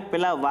તમે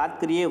પહેલાં વાત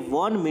કરીએ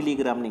 1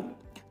 મિલીગ્રામની.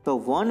 તો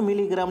 1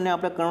 મિલીગ્રામને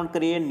આપણે કન્વર્ટ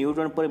કરીએ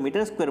ન્યૂટન પર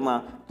મીટર સ્ક્વેરમાં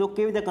તો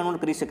કેવી રીતે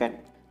કન્વર્ટ કરી શકાય.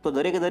 તો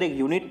દરેક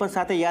યુનિટ પણ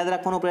સાથે યાદ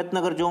રાખવાનો પ્રયત્ન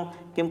કરજો,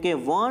 કેમ કે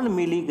 1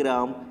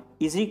 મિલીગ્રામ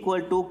ઇઝ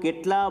ઇક્વલ ટુ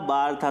કેટલા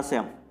બાર થશે.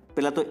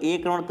 પહેલાં તો એ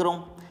કન્વર્ટ કરો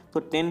તો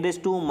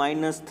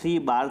 10⁻³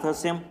 બાર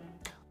થશે.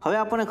 હવે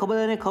આપણને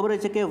ખબર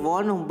છે કે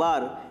 1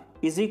 bar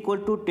is equal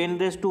to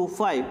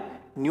 10⁵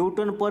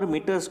 newton પર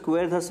મીટર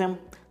સ્ક્વેર થશે.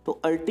 તો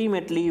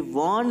ultimately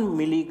 1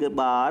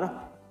 millibar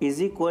is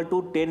equal to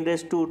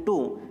 10⁻²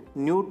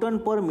 newton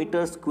પર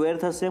મીટર સ્ક્વેર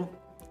થશે,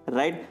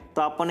 રાઈટ. તો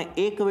આપણને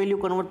એક વેલ્યુ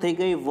કન્વર્ટ થઈ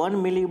ગઈ 1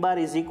 millibar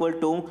is equal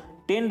to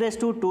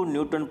 10⁻²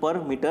 newton પર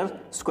મીટર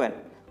સ્ક્વેર.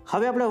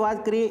 હવે આપણે વાત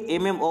કરીએ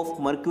mm ઓફ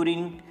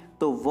મર્ક્યુરી.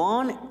 તો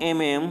 1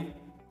 mm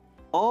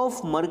ઓફ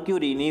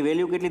મર્ક્યુરીની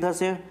વેલ્યુ કેટલી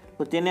થશે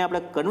તો તેને આપણે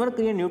કન્વર્ટ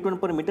કરીએ ન્યૂટન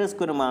પર મીટર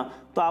સ્ક્વેરમાં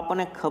તો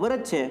આપણને ખબર જ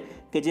છે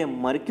કે જે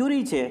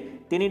મર્ક્યુરી છે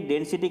તેની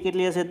ડેન્સિટી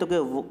કેટલી હશે તો કે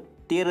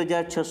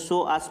 13,600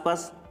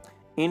 આસપાસ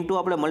ઇન્ટુ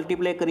આપણે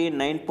મલ્ટીપ્લાય કરીએ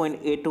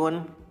 9.81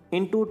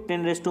 ઇન્ટુ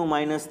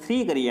 10⁻³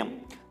 કરીએ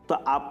તો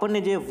આપણને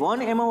જે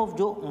 1 mm ઓફ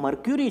જો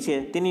મર્ક્યુરી છે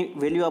તેની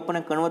વેલ્યુ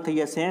આપણને કન્વર્ટ થઈ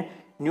જશે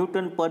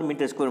ન્યૂટન પર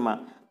મીટર સ્ક્વેરમાં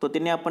તો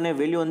તેને આપણને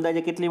વેલ્યુ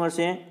અંદાજે કેટલી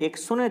મળશે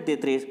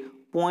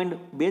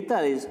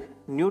 133.42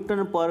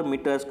 ન્યૂટન પર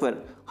મીટર સ્ક્વેર.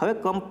 હવે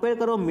કમ્પેર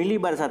કરો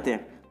મિલીબાર સાથે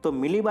તો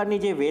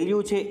મિલીબારની જે વેલ્યુ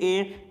છે એ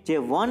જે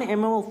 1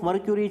 mm ઓફ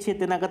મર્ક્યુરી છે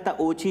તેના કરતાં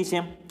ઓછી છે.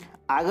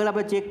 આગળ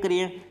આપણે ચેક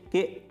કરીએ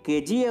કે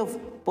kgf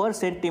પર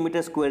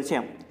સેન્ટીમીટર સ્ક્વેર છે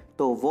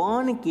તો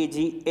 1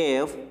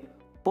 kgf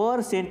પર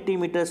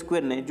સેન્ટીમીટર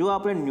સ્ક્વેરને જો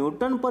આપણે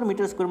ન્યૂટન પર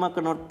મીટર સ્ક્વેરમાં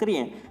કન્વર્ટ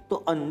કરીએ તો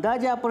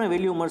અંદાજે આપણને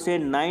વેલ્યુ મળશે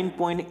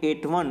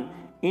 9.81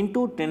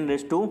 ઇન્ટુ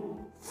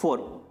 10⁴.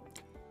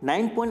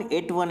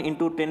 9.81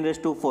 ઇન્ટુ 10⁴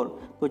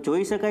 તો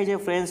જોઈ શકાય છે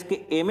ફ્રેન્ડ્સ કે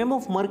mm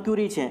ઓફ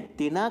મર્ક્યુરી છે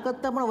તેના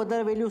કરતાં પણ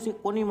વધારે વેલ્યુ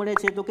કોની મળે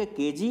છે તો કે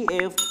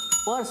kgf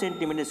પર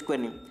સેન્ટીમીટર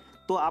સ્ક્વેરની.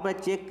 તો આપણે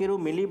ચેક કર્યું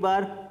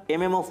મિલીબાર,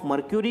 mm ઓફ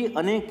મર્ક્યુરી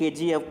અને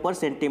kgf પર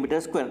સેન્ટીમીટર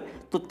સ્ક્વેર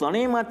તો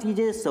ત્રણેયમાંથી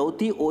જે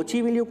સૌથી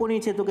ઓછી વેલ્યુ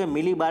કોની છે તો કે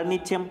મિલીબારની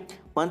જ છે.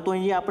 પરંતુ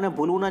અહીં આપણે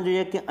ભૂલવું ના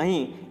જોઈએ કે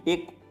અહીં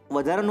એક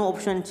વધારાનો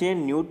ઓપ્શન છે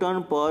ન્યૂટન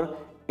પર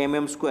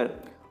mm સ્ક્વેર.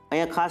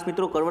 અહીંયા ખાસ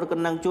મિત્રો કન્વર્ટ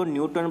કરી નાખજો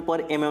ન્યૂટન પર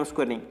mm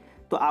સ્ક્વેરની.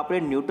 તો આપણે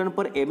ન્યૂટન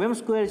પર mm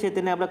સ્ક્વેર છે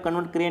તેને આપણે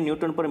કન્વર્ટ કરીએ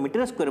ન્યૂટન પર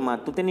મીટર સ્ક્વેરમાં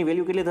તો તેની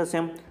વેલ્યુ કેટલી થશે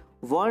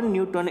 1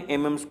 newton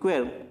mm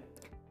square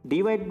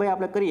divide by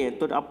આપણે કરીએ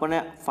તો આપણને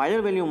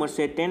ફાઇનલ વેલ્યુ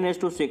મળશે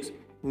 10⁶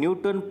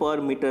 ન્યૂટન પર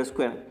મીટર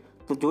સ્ક્વેર.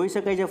 તો જોઈ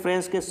શકાય છે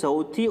ફ્રેન્ડ્સ કે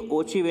સૌથી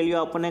ઓછી વેલ્યુ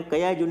આપણને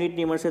કયા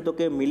યુનિટની મળશે તો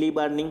કે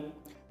મિલીબારની.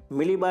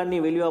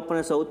 મિલીબારની વેલ્યુ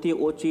આપણને સૌથી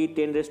ઓછી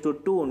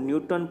 10⁻²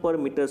 ન્યૂટન પર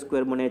મીટર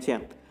સ્ક્વેર બને છે.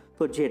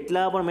 તો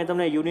જેટલા પણ મેં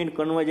તમને યુનિટ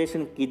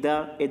કન્વર્ઝેશન કીધા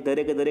એ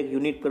દરેક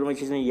યુનિટ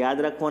કન્વર્ઝેશન યાદ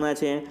રાખવાના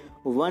છે.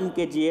 1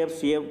 kgf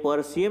પર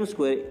cm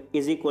square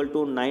is equal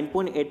to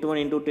 9.81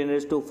 into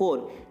 10⁴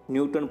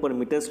 newton પર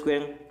મીટર સ્ક્વેર.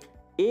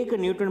 1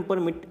 ન્યૂટન પર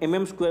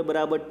mm સ્ક્વેર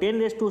બરાબર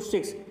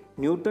 10⁶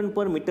 ન્યૂટન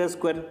પર metre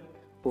square.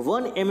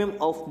 1 mm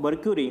of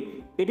mercury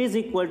it is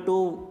equal to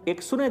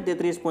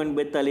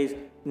 133.42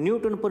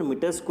 newton પર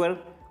મીટર સ્ક્વેર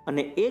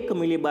અને 1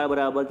 મિલીબાર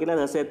બરાબર કેટલા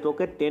થશે તો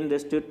કે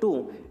 10⁻²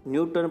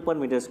 ન્યૂટન પર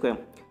મીટર સ્ક્વેર.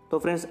 તો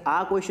ફ્રેન્ડ્સ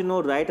આ ક્વેશ્ચનનો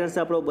રાઇટ આન્સર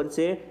આપણો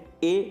બનશે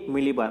એ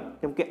મિલીબાર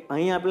કેમ કે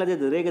અહીં આપેલા જે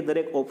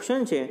દરેક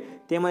ઓપ્શન છે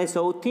તેમાં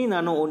સૌથી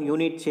નાનો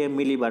યુનિટ છે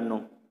મિલીબારનો.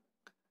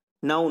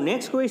 નાઉ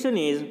next question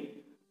is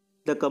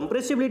the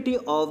compressibility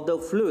of the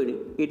fluid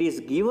it is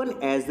given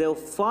as the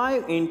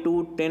 5 into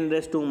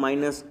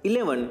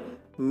 10⁻11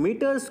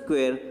 meter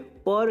square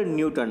per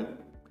Newton.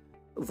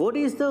 What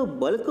is the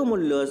bulk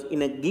modulus in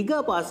a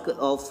gigapascal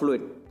of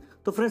fluid?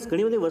 તો ફ્રેન્ડ્સ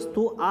ઘણી બધી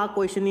વસ્તુ આ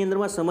ક્વેશ્ચનની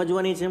અંદરમાં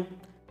સમજવાની છે.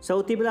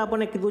 સૌથી પહેલાં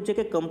આપણને કીધું છે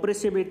કે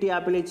કમ્પ્રેસિબિલિટી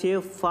આપેલી છે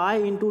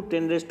 5 into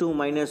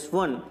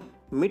 10⁻1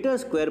 મીટર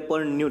સ્ક્વેર પર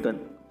ન્યૂટન.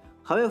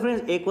 હવે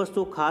ફ્રેન્ડ્સ એક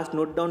વસ્તુ ખાસ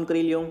નોટ ડાઉન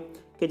કરી લો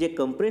કે જે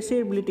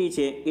કમ્પ્રેસિબિલિટી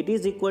છે it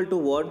is equal to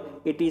what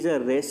it is a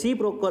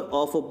reciprocal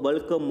of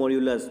bulk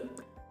modulus.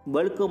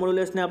 Bulk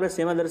મોડ્યુલસને આપણે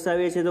શેમાં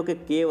દર્શાવીએ છીએ તો કે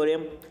કે વડે.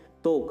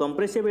 તો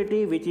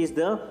કમ્પ્રેસિબિલિટી which is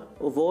the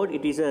what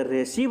it is a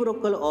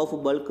reciprocal of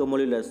bulk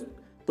modulus.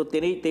 તો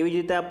તેવી જ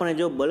રીતે આપણે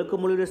જો બલ્ક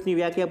મોડ્યુલસની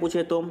વ્યાખ્યા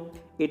પૂછે તો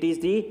it is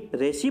the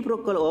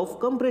reciprocal of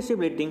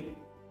કમ્પ્રેસિબિલિટી.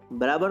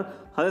 બરાબર.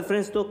 હવે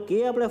ફ્રેન્ડ્સ તો કે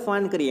આપણે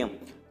ફાઇન્ડ કરીએ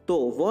તો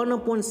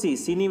 1/c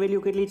ની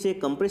વેલ્યુ કેટલી છે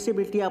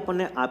કમ્પ્રેસિબિલિટી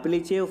આપણને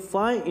આપેલી છે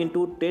 5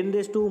 into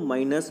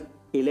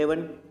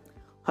 10⁻11.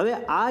 હવે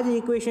આ જે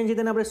ઇક્વેશન છે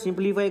તેને આપણે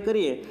સિમ્પ્લિફાય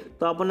કરીએ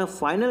તો આપણને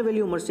ફાઇનલ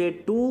વેલ્યુ મળશે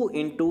 2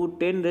 into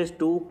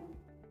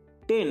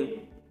 10⁻10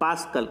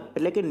 પાસ્કલ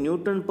એટલે કે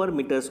ન્યૂટન પર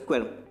મીટર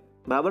સ્ક્વેર.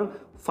 બરાબર.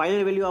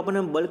 ફાઇનલ વેલ્યુ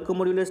આપણને બલ્ક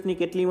મોડ્યુલસની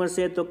કેટલી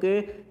મળશે તો કે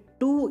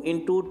 2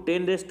 into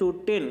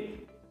 10⁻10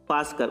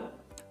 પાસ્કલ.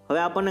 હવે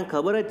આપણને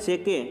ખબર જ છે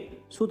કે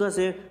શું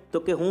થશે તો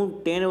કે હું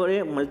 10 વડે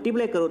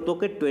મલ્ટીપ્લાય કરું તો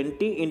કે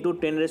 20 into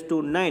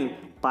 10⁻9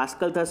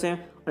 પાસ્કલ થશે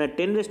અને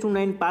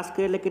 10⁻9 પાસ્કલ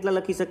એટલે કેટલા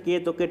લખી શકીએ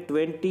તો કે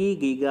 20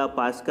 ગીગા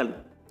પાસ્કલ.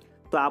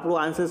 તો આપણો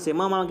આન્સર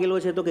શેમાં માંગેલો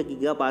છે તો કે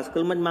ગીગા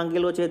પાસ્કલમાં જ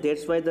માંગેલો છે.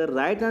 That's why the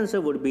right answer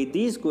would be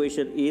this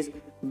question is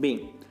B.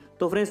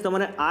 તો ફ્રેન્ડ્સ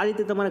તમારે આ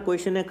રીતે તમારે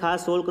ક્વેશ્ચનને ખાસ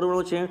સોલ્વ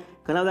કરવાનો છે.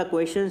 ઘણા બધા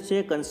ક્વેશ્ચન છે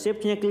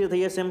કન્સેપ્ટ છે ક્લિયર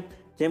થઈ જશે.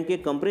 જેમ કે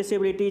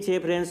કમ્પ્રેસિબિલિટી છે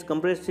friends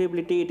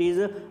કમ્પ્રેસિબિલિટી it is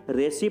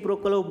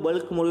reciprocal of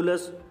bulk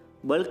modulus.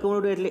 Bulk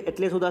modulus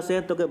એટલે શું થશે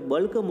તો કે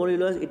bulk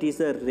modulus it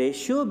is a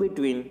ratio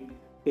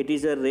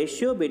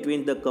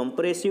between the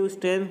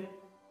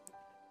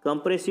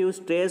compressive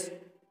stress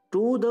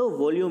to the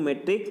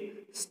volumetric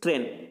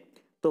strain.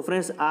 તો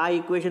ફ્રેન્ડ્સ આ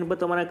ઇક્વેશન પર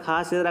તમારે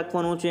ખાસ યાદ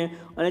રાખવાનું છે.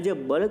 અને જે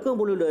બલ્ક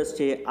મોડ્યુલસ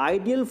છે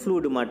આઈડિયલ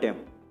ફ્લુઇડ માટે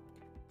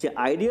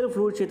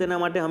છે તેના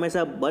માટે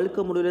હંમેશા બલ્ક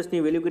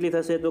મોડ્યુલસની વેલ્યુ કેટલી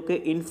થશે તો કે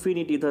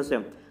ઇન્ફિનિટી થશે.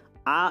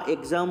 આ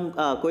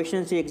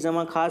ક્વેશ્ચન છે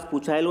એક્ઝામમાં ખાસ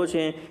પૂછાયેલો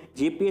છે.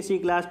 GPSC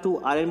ક્લાસ 2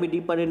 RNB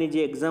ડિપાર્ટમેન્ટની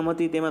જે એક્ઝામ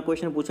હતી તેમાં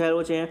ક્વેશ્ચન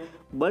પૂછાયેલો છે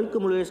બલ્ક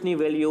મોડ્યુલસની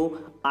વેલ્યુ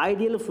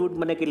આઈડિયલ ફ્લુઇડ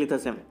માટે કેટલી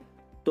થશે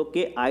તો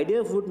કે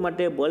આઈડિયલ ફ્લુઇડ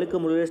માટે બલ્ક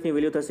મોડ્યુલસની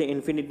વેલ્યુ થશે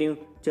ઇન્ફિનિટી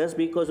જસ્ટ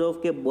બીકોઝ ઓફ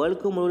કે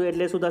બલ્ક મોડ્યુલસ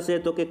એટલે શું થશે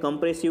તો કે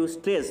કમ્પ્રેસિવ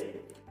સ્ટ્રેસ.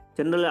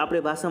 જનરલ આપણે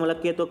ભાષામાં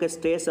લખીએ તો કે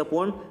સ્ટ્રેસ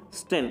અપોન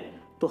સ્ટ્રેન.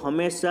 તો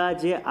હંમેશા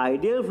જે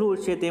આઈડિયલ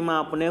ફ્લુઇડ છે તેમાં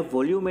આપણને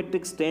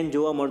વોલ્યુમેટ્રિક સ્ટ્રેન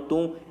જોવા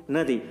મળતું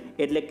નથી.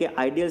 એટલે કે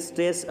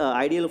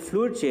આઈડિયલ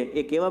ફ્લુઇડ છે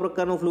એ કેવા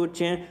પ્રકારનું ફ્લુઇડ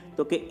છે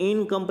તો કે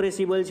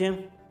ઇનકમ્પ્રેસિબલ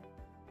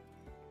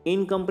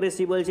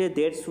છે.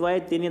 ધેટ્સ વાય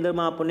તેની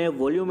અંદરમાં આપણને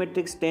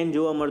વોલ્યુમેટ્રિક સ્ટ્રેન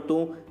જોવા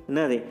મળતું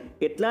નથી.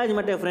 એટલા જ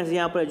માટે ફ્રેન્ડ્સ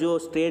અહીંયા આપણે જો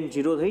સ્ટ્રેન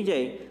 0 થઈ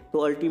જાય તો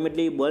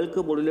અલ્ટિમેટલી બલ્ક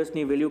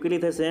મોડ્યુલસની વેલ્યુ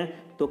કેટલી થશે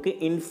તો કે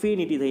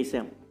ઇન્ફિનિટી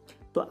થશે.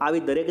 તો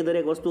આવી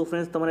દરેક વસ્તુ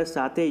ફ્રેન્ડ્સ તમારે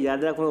સાથે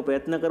યાદ રાખવાનો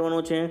પ્રયત્ન કરવાનો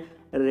છે.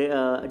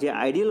 જે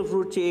આઈડિયલ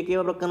ફ્લુઇડ છે એ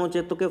કેવા પ્રકારનો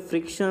છે તો કે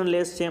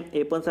ફ્રિક્શનલેસ છે,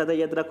 એ પણ સાથે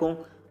યાદ રાખો.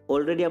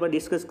 ઓલરેડી આપણે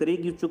ડિસ્કસ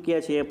કરી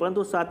ચૂક્યા છીએ,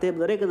 પરંતુ સાથે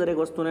દરેક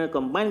વસ્તુને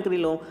કમ્બાઈન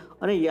કરી લો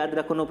અને યાદ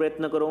રાખવાનો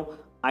પ્રયત્ન કરો.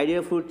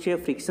 આઈડિયલ ફ્લુઇડ છે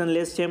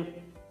ફ્રિક્શનલેસ છે,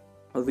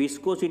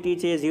 વિસ્કોસિટી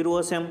છે 0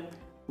 હશે,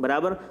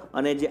 બરાબર.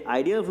 અને જે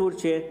આઈડિયલ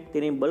ફ્લુઇડ છે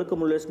તેની બલ્ક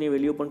મોડ્યુલસની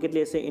વેલ્યુ પણ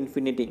કેટલી હશે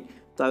ઇન્ફિનિટી.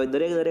 તો આવી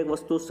દરેક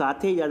વસ્તુ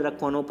સાથે યાદ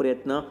રાખવાનો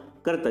પ્રયત્ન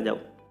કરતા જાઓ.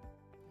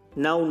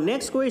 Now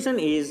next question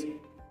is,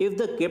 if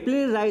the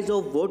capillary rise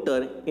of water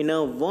in a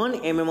 1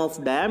 mm of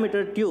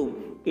diameter tube,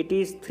 it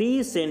is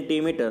 3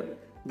 cm,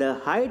 the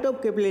height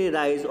of capillary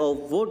rise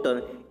of water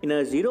in a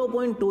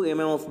 0.2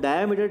 mm of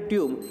diameter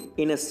tube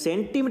in a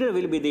centimeter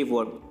will be the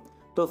what?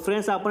 તો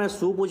friends આપણે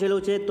શું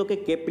પૂછેલું છે તો કે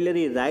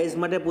capillary rise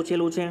માટે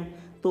પૂછેલું છે.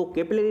 તો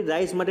capillary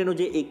rise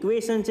માટેનું જે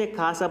ઇક્વેશન છે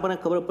ખાસ આપણને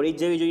ખબર પડી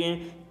જ જવી જોઈએ.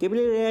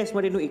 કેપિલરી રાઇઝ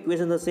માટેનું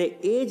ઇક્વેશન થશે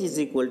H is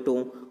equal to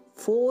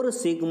 4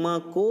 sigma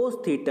cos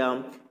theta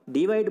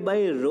divide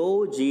by row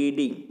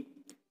GD,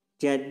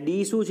 જ્યાં D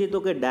શું છે તો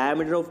કે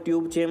ડાયામીટર ઓફ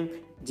ટ્યુબ છે,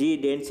 G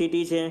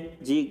ડેન્સિટી છે,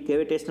 G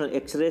ગ્રેવિટેશનલ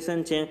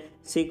એક્સેલરેશન છે,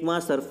 સિગ્મા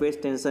સરફેસ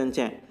ટેન્શન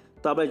છે.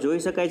 તો આપણે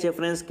જોઈ શકાય છે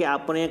ફ્રેન્ડ્સ કે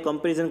આપણે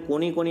કમ્પેરિઝન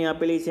કોની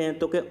આપેલી છે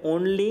તો કે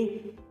ઓનલી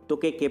તો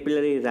કે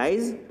કેપિલરી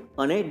રાઇઝ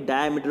અને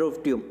ડાયામીટર ઓફ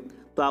ટ્યુબ.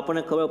 તો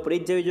આપણને ખબર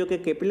પડી જ જવી જોઈએ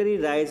કે capillary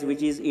rise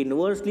which is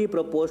ઇન્વર્સલી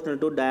proportional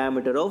two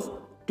diameter of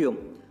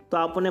tube. તો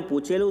આપણને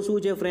પૂછેલું શું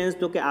છે ફ્રેન્ડ્સ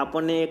તો કે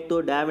આપણને એક તો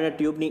ડાયામીટર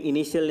ટ્યુબની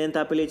ઇનિશિયલ લેન્થ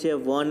આપેલી છે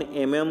 1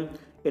 mm,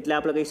 એટલે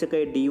આપણે કહી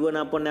શકાય D1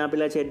 આપણને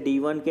આપેલા છે.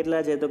 D1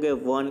 કેટલા છે તો કે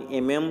 1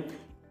 mm.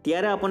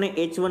 ત્યારે આપણને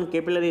H1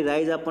 કેપિલરી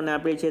રાઇઝ આપણને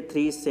આપેલી છે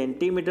 3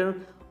 cm,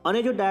 અને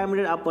જો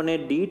ડાયામીટર આપણને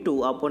D2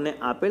 આપણને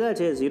આપેલા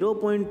છે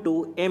 0.2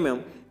 mm,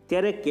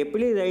 ત્યારે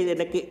કેપિલરી રાઇઝ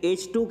એટલે કે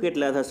H2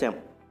 કેટલા થશે.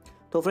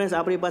 તો ફ્રેન્ડ્સ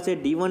આપણી પાસે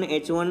D1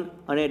 H1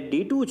 અને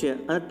D2 છે,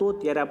 અને તો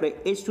ત્યારે આપણે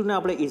H2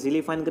 ને આપણે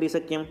ઇઝીલી ફાઇન્ડ કરી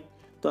શકીએ.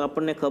 તો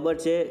આપણને ખબર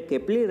છે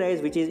capillary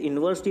rise which is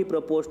ઇન્વર્સલી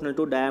proportional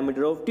two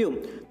diameter of tube,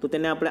 તો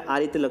તેને આપણે આ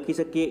રીતે લખી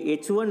શકીએ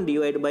H1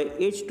 ડિવાઇડ બાય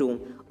H2,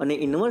 અને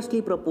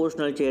ઇન્વર્સલી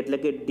પ્રોપોર્શનલ છે એટલે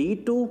કે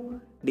D2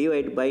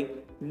 ડિવાઇડ બાય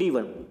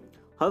D1.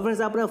 હવે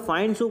ફ્રેન્ડ્સ આપણે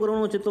ફાઇન્ડ શું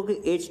કરવાનું છે તો કે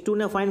H2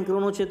 ને ફાઇન્ડ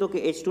કરવાનું છે. તો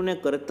કે H2 ને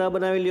કરતા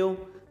બનાવી લ્યો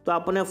તો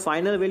આપણને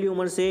ફાઇનલ વેલ્યુ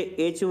મળશે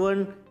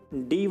H1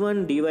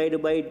 D1 divide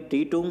by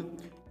D2.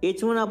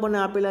 H1 આપણને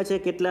આપેલા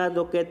છે કેટલા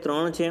તો કે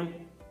 3 છે,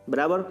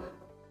 બરાબર.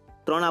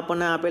 3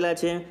 આપણને આપેલા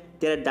છે.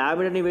 ત્યારે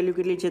ડાયામીટરની વેલ્યુ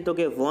કેટલી છે તો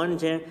કે 1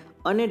 છે,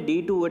 અને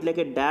D2 એટલે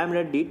કે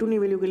ડાયામીટર D2ની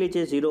વેલ્યુ કેટલી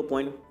છે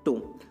 0.2.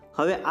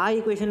 હવે આ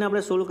ઇક્વેશનને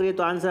આપણે સોલ્વ કરીએ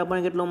તો આન્સર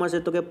આપણને કેટલો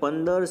મળશે તો કે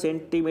 15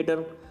 સેન્ટીમીટર.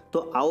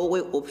 તો આવો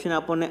કોઈ ઓપ્શન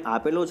આપણને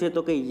આપેલો છે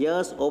તો કે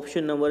યસ,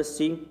 ઓપ્શન નંબર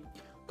C.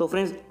 તો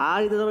ફ્રેન્ડ્સ આ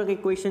રીતે તમે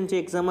કંઈક ક્વેશ્ચન છે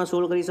એક્ઝામમાં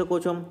સોલ્વ કરી શકો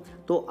છો.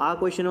 તો આ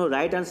ક્વેશ્ચનનો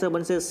રાઇટ આન્સર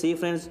બનશે C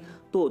ફ્રેન્ડ્સ.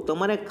 તો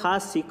તમારે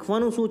ખાસ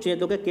શીખવાનું શું છે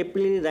તો કે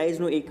કેપિલરી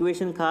રાઇઝનું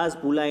ઇક્વેશન ખાસ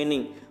ભૂલાય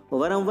નહીં.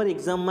 વારંવાર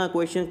એક્ઝામમાં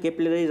ક્વેશ્ચન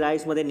કેપિલરી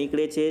રાઇઝમાંથી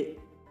નીકળે છે.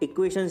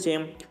 ઇક્વેશન છે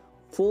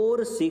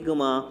 4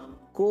 sigma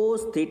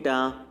cos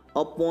theta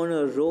upon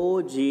row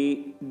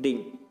GD.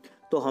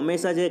 તો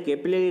હંમેશા જે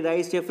કેપિલરી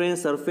રાઇઝ છે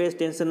ફ્રેન્ડ્સ સરફેસ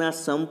ટેન્શનના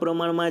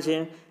સમપ્રમાણમાં છે,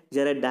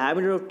 જ્યારે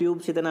ડાયામીટર ઓફ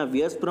ટ્યુબ છે તેના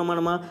વ્યસ્ત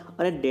પ્રમાણમાં,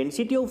 અને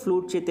ડેન્સિટી ઓફ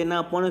ફ્લુઇડ છે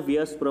તેના પણ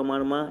વ્યસ્ત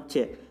પ્રમાણમાં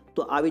છે.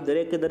 તો આવી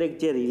દરેક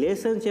જે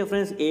રિલેશન છે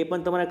ફ્રેન્ડ્સ એ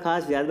પણ તમારે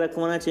ખાસ યાદ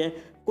રાખવાના છે.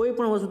 કોઈ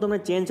પણ વસ્તુ તમને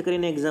ચેન્જ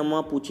કરીને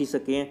એક્ઝામમાં પૂછી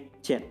શકે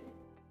છે.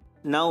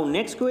 નાઉ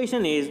next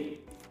question is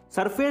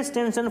surface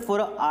tension four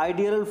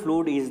ideal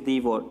fluid is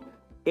the vote.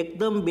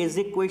 એકદમ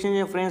બેઝિક ક્વેશ્ચન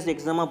છે ફ્રેન્ડ્સ,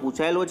 એક્ઝામમાં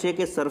પૂછાયેલો છે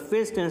કે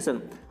સરફેસ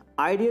ટેન્શન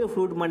આઈડિયલ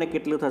ફ્લુઇડ માટે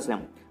કેટલું થશે.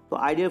 તો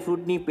આઈડિયલ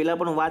ફ્લુઇડની પહેલાં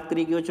પણ વાત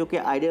કરી ગયો છું કે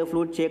આઈડિયલ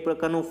ફ્લુઇડ છે એક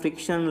પ્રકારનું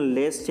ફ્રિક્શન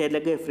લેસ છે,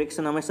 એટલે કે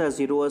ફ્રિક્શન હંમેશા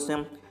 0 હશે.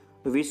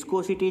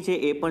 વિસ્કોસિટી છે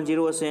એ પણ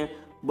 0 હશે.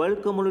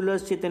 બલ્ક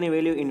મોડ્યુલસ છે તેની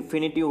વેલ્યુ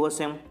ઇન્ફિનિટી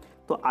હશે.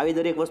 તો આવી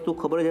દરેક વસ્તુ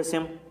ખબર જ હશે.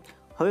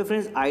 હવે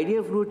ફ્રેન્ડ્સ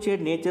આઈડિયલ ફ્લુઇડ છે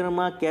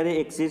નેચરમાં ક્યારેય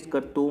એક્ઝિસ્ટ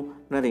કરતું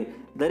નથી.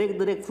 દરેક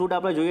ફ્લુઇડ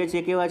આપણે જોઈએ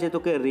છીએ કેવા છે તો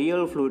કે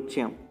રિયલ ફ્લુઇડ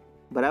છે,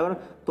 બરાબર.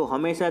 તો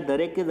હંમેશા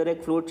દરેક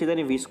ફ્લુઇડ છે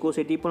તેની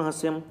વિસ્કોસિટી પણ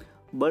હશે,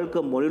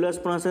 બલ્ક મોડ્યુલસ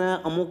પણ હશે,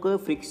 અમુક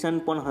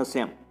ફ્રિક્શન પણ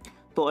હશે.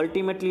 તો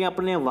અલ્ટિમેટલી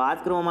આપણને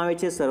વાત કરવામાં આવે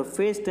છે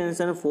surface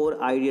tension four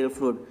ideal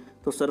fluid.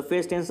 તો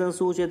સરફેસ ટેન્શન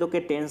શું છે તો કે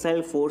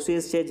ટેન્સાઇલ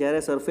ફોર્સિસ છે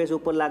જ્યારે સરફેસ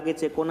ઉપર લાગે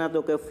છે, કોના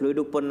તો કે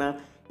ફ્લુઇડ ઉપરના.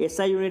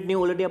 એસઆઈ યુનિટની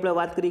ઓલરેડી આપણે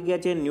વાત કરી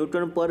ગયા છે,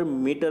 ન્યૂટન પર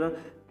મીટર.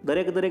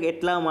 દરેક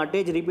એટલા માટે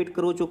જ રિપીટ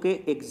કરું છું કે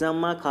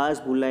એક્ઝામમાં ખાસ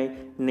ભૂલાય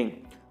નહીં.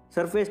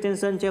 સરફેસ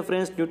ટેન્શન છે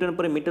ફ્રેન્ડ્સ ન્યૂટન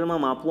પર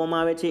મીટરમાં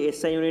માપવામાં આવે છે.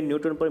 એસઆઈ યુનિટ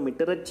ન્યૂટન પર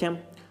મીટર જ છે.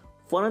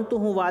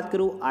 પરંતુ હું વાત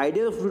કરું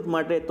આઈડિયલ ફ્લુઇડ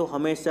માટે તો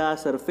હંમેશા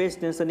સરફેસ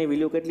ટેન્શનની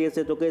વેલ્યુ કેટલી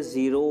હશે તો કે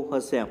 0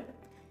 હશે.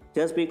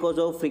 જસ્ટ બિકોઝ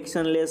ઓફ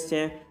ફ્રિક્શનલેસ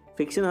છે.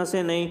 ફ્રિક્શન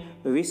હશે નહીં,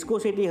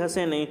 વિસ્કોસિટી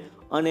હશે નહીં,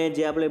 અને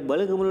જે આપણે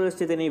બલ્ક મોડ્યુલસ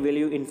છે તેની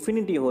વેલ્યુ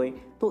ઇન્ફિનિટી હોય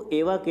તો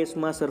એવા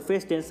કેસમાં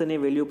સરફેસ ટેન્શનની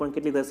વેલ્યુ પણ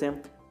કેટલી થશે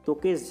તો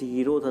કે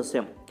 0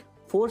 થશે.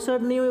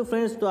 ફોર્સડ નહીં હોય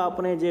ફ્રેન્ડ્સ તો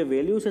આપણે જે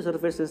વેલ્યુ છે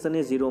સરફેસ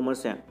ટેન્શનની 0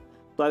 મળશે.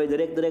 તો આવી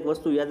દરેક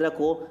વસ્તુ યાદ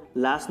રાખો.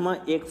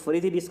 લાસ્ટમાં એક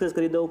ફરીથી ડિસ્કસ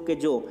કરી દઉં કે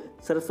જો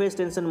સરફેસ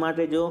ટેન્શન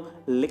માટે જો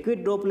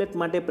લિક્વિડ ડ્રોપલેટ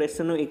માટે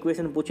પ્રેશરનું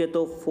ઇક્વેશન પૂછે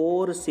તો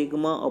 4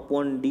 સિગ્મા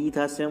અપોન ડી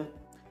થશે.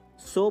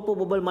 સોપ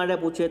બબલ માટે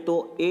પૂછે તો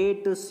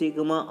 8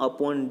 સિગ્મા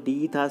અપોન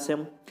ડી થશે,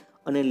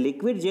 અને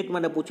લિક્વિડ જેટ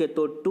માટે પૂછે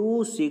તો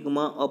 2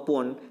 સિગ્મા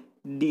અપોન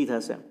ડી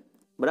થશે.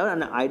 બરાબર.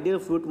 અને આઈડિયલ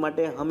ફ્લૂઇડ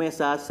માટે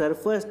હંમેશા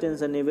સરફેસ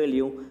ટેન્શનની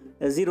વેલ્યુ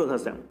 0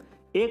 થશે.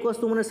 એક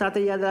વસ્તુ મને સાથે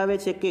યાદ આવે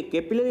છે કે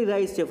કેપિલરી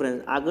રાઇઝ છે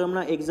ફ્રેન્ડ્સ,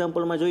 આગળના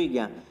એક્ઝામ્પલમાં જોઈ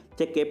ગયા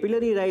જે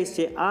કેપિલરી રાઇઝ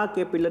છે, આ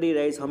કેપિલરી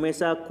રાઇઝ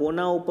હંમેશા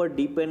કોના ઉપર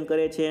ડિપેન્ડ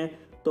કરે છે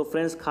તો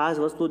ફ્રેન્ડ્સ ખાસ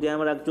વસ્તુ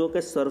ધ્યાનમાં રાખજો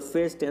કે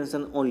સરફેસ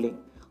ટેન્શન ઓનલી.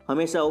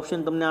 હંમેશા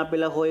ઓપ્શન તમને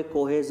આપેલા હોય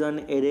કોહેઝન,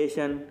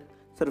 એરેશન,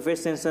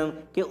 સરફેસ ટેન્શન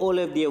કે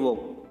ઓલ ઓફ ધી એબોવ,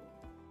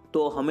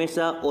 તો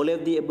હંમેશા ઓલ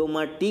ઓફ ધી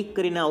એબોવમાં ટીક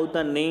કરીને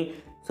આવતા નહીં.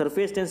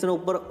 સરફેસ ટેન્શન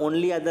ઉપર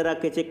ઓનલી આધાર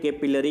રાખે છે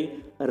કેપિલરી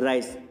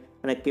રાઇઝ,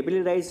 અને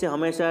કેપિલરી રાઇઝ છે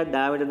હંમેશા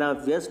ડાયામીટરના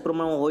વ્યસ્ત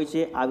પ્રમાણમાં હોય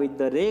છે. આવી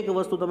દરેક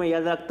વસ્તુ તમે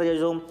યાદ રાખતા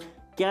જશો,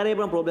 ક્યારેય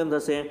પણ પ્રોબ્લેમ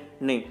થશે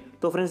નહીં.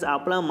 તો ફ્રેન્ડ્સ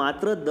આપણા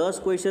માત્ર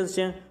 10 ક્વેશ્ચન્સ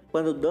છે,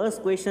 પરંતુ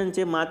 10 ક્વેશ્ચન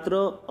છે માત્ર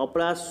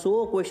આપણા 100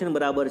 ક્વેશ્ચન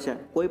બરાબર છે.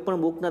 કોઈ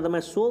પણ બુકના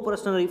તમે 100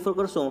 પ્રશ્ન રિફર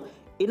કરશો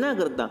એના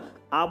કરતાં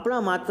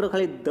આપણા માત્ર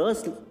ખાલી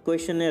 10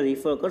 ક્વેશ્ચનને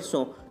રિફર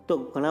કરશો તો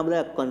ઘણા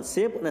બધા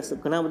કન્સેપ્ટ અને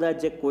ઘણા બધા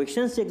જે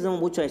ક્વેશ્ચન્સ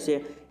એક્ઝામમાં પૂછાય છે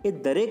એ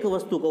દરેક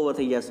વસ્તુ કવર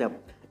થઈ જશે.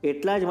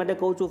 એટલા જ માટે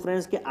કહું છું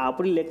ફ્રેન્ડ્સ કે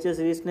આપણી લેક્ચર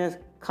સિરીઝને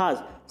ખાસ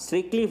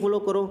સ્ટ્રિક્ટલી ફોલો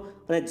કરો,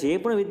 અને જે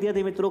પણ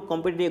વિદ્યાર્થી મિત્રો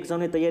કોમ્પિટિટિવ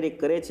એક્ઝામની તૈયારી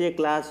કરે છે,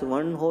 ક્લાસ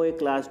 1 હોય,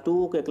 ક્લાસ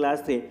 2 કે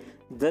ક્લાસ 3,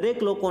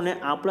 દરેક લોકોને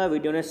આપણા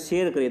વિડીયોને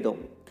શેર કરી દો.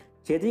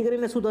 જેથી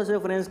કરીને શું થશે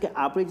ફ્રેન્ડ્સ કે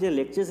આપણી જે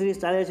લેક્ચર સિરીઝ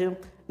ચાલે છે,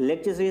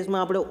 લેક્ચર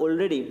સિરીઝમાં આપણે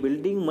ઓલરેડી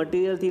બિલ્ડિંગ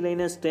મટીરિયલથી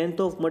લઈને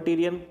સ્ટ્રેન્થ ઓફ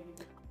મટીરિયલ,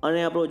 અને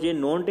આપણો જે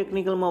નોન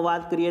ટેકનિકલમાં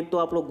વાત કરીએ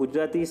તો આપણો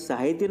ગુજરાતી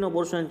સાહિત્યનો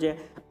પોર્શન છે,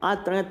 આ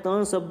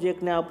 3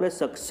 સબ્જેક્ટને આપણે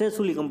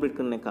સક્સેસફુલી કમ્પ્લીટ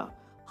કરી નાખ્યા.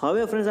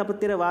 હવે ફ્રેન્ડ્સ આપણે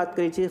અત્યારે વાત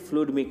કરી છે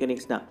ફ્લુઇડ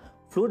મિકેનિક્સના.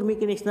 ફ્લુઇડ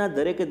મિકેનિક્સના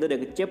દરેક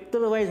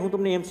ચેપ્ટર વાઇઝ હું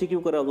તમને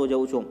MCQ કરાવતો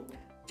જાઉં છું.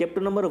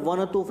 ચેપ્ટર નંબર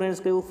 1 હતું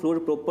ફ્રેન્ડ્સ કયું?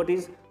 Fluid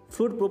properties.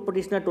 ફ્લુઇડ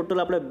પ્રોપર્ટીઝના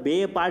ટોટલ આપણે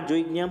 2 પાર્ટ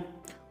જોઈ ગયા.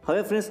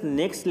 હવે ફ્રેન્ડ્સ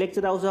નેક્સ્ટ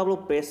લેક્ચર આવશે આપણો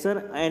પ્રેશર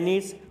એન્ડ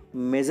ઇટ્સ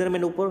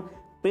મેઝરમેન્ટ ઉપર.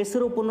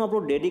 પ્રેશર ઉપરનો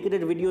આપણો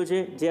ડેડિકેટેડ વિડીયો છે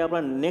જે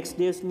આપણા નેક્સ્ટ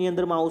ડેઝની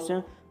અંદરમાં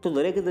આવશે. તો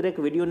દરેક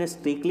વિડીયોને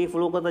સ્ટ્રિક્ટલી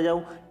ફોલો કરતા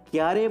જાઓ,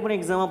 ક્યારેય પણ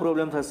એક્ઝામમાં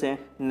પ્રોબ્લેમ થશે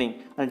નહીં.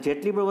 અને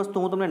જેટલી પણ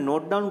વસ્તુ હું તમને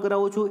નોટ ડાઉન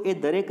કરાવું છું એ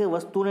દરેક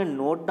વસ્તુને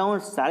નોટ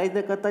ડાઉન સારી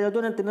રીતે કરતા જશો,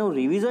 અને તેનું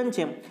રિવિઝન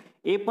છે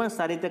એ પણ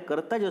સારી રીતે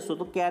કરતા જશો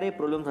તો ક્યારેય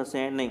પ્રોબ્લેમ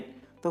થશે નહીં.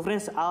 તો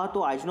ફ્રેન્ડ્સ આ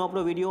હતો આજનો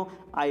આપણો વિડીયો.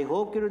 આઈ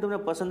હોપ કે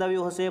તમને પસંદ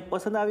આવ્યો હશે.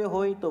 પસંદ આવ્યો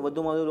હોય તો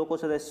વધુમાં વધુ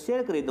લોકો સાથે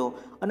શેર કરી દો,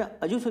 અને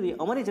હજુ સુધી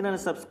અમારી ચેનલને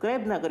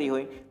સબસ્ક્રાઇબ ના કરી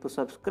હોય તો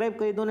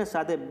સબસ્ક્રાઇબ કરી દો, અને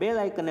સાથે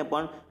બેલ આઇકનને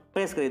પણ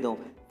પ્રેસ કરી દો.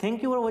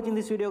 Thank you for watching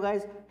this video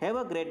guys. Have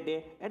a great day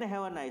and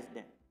have a nice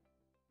day.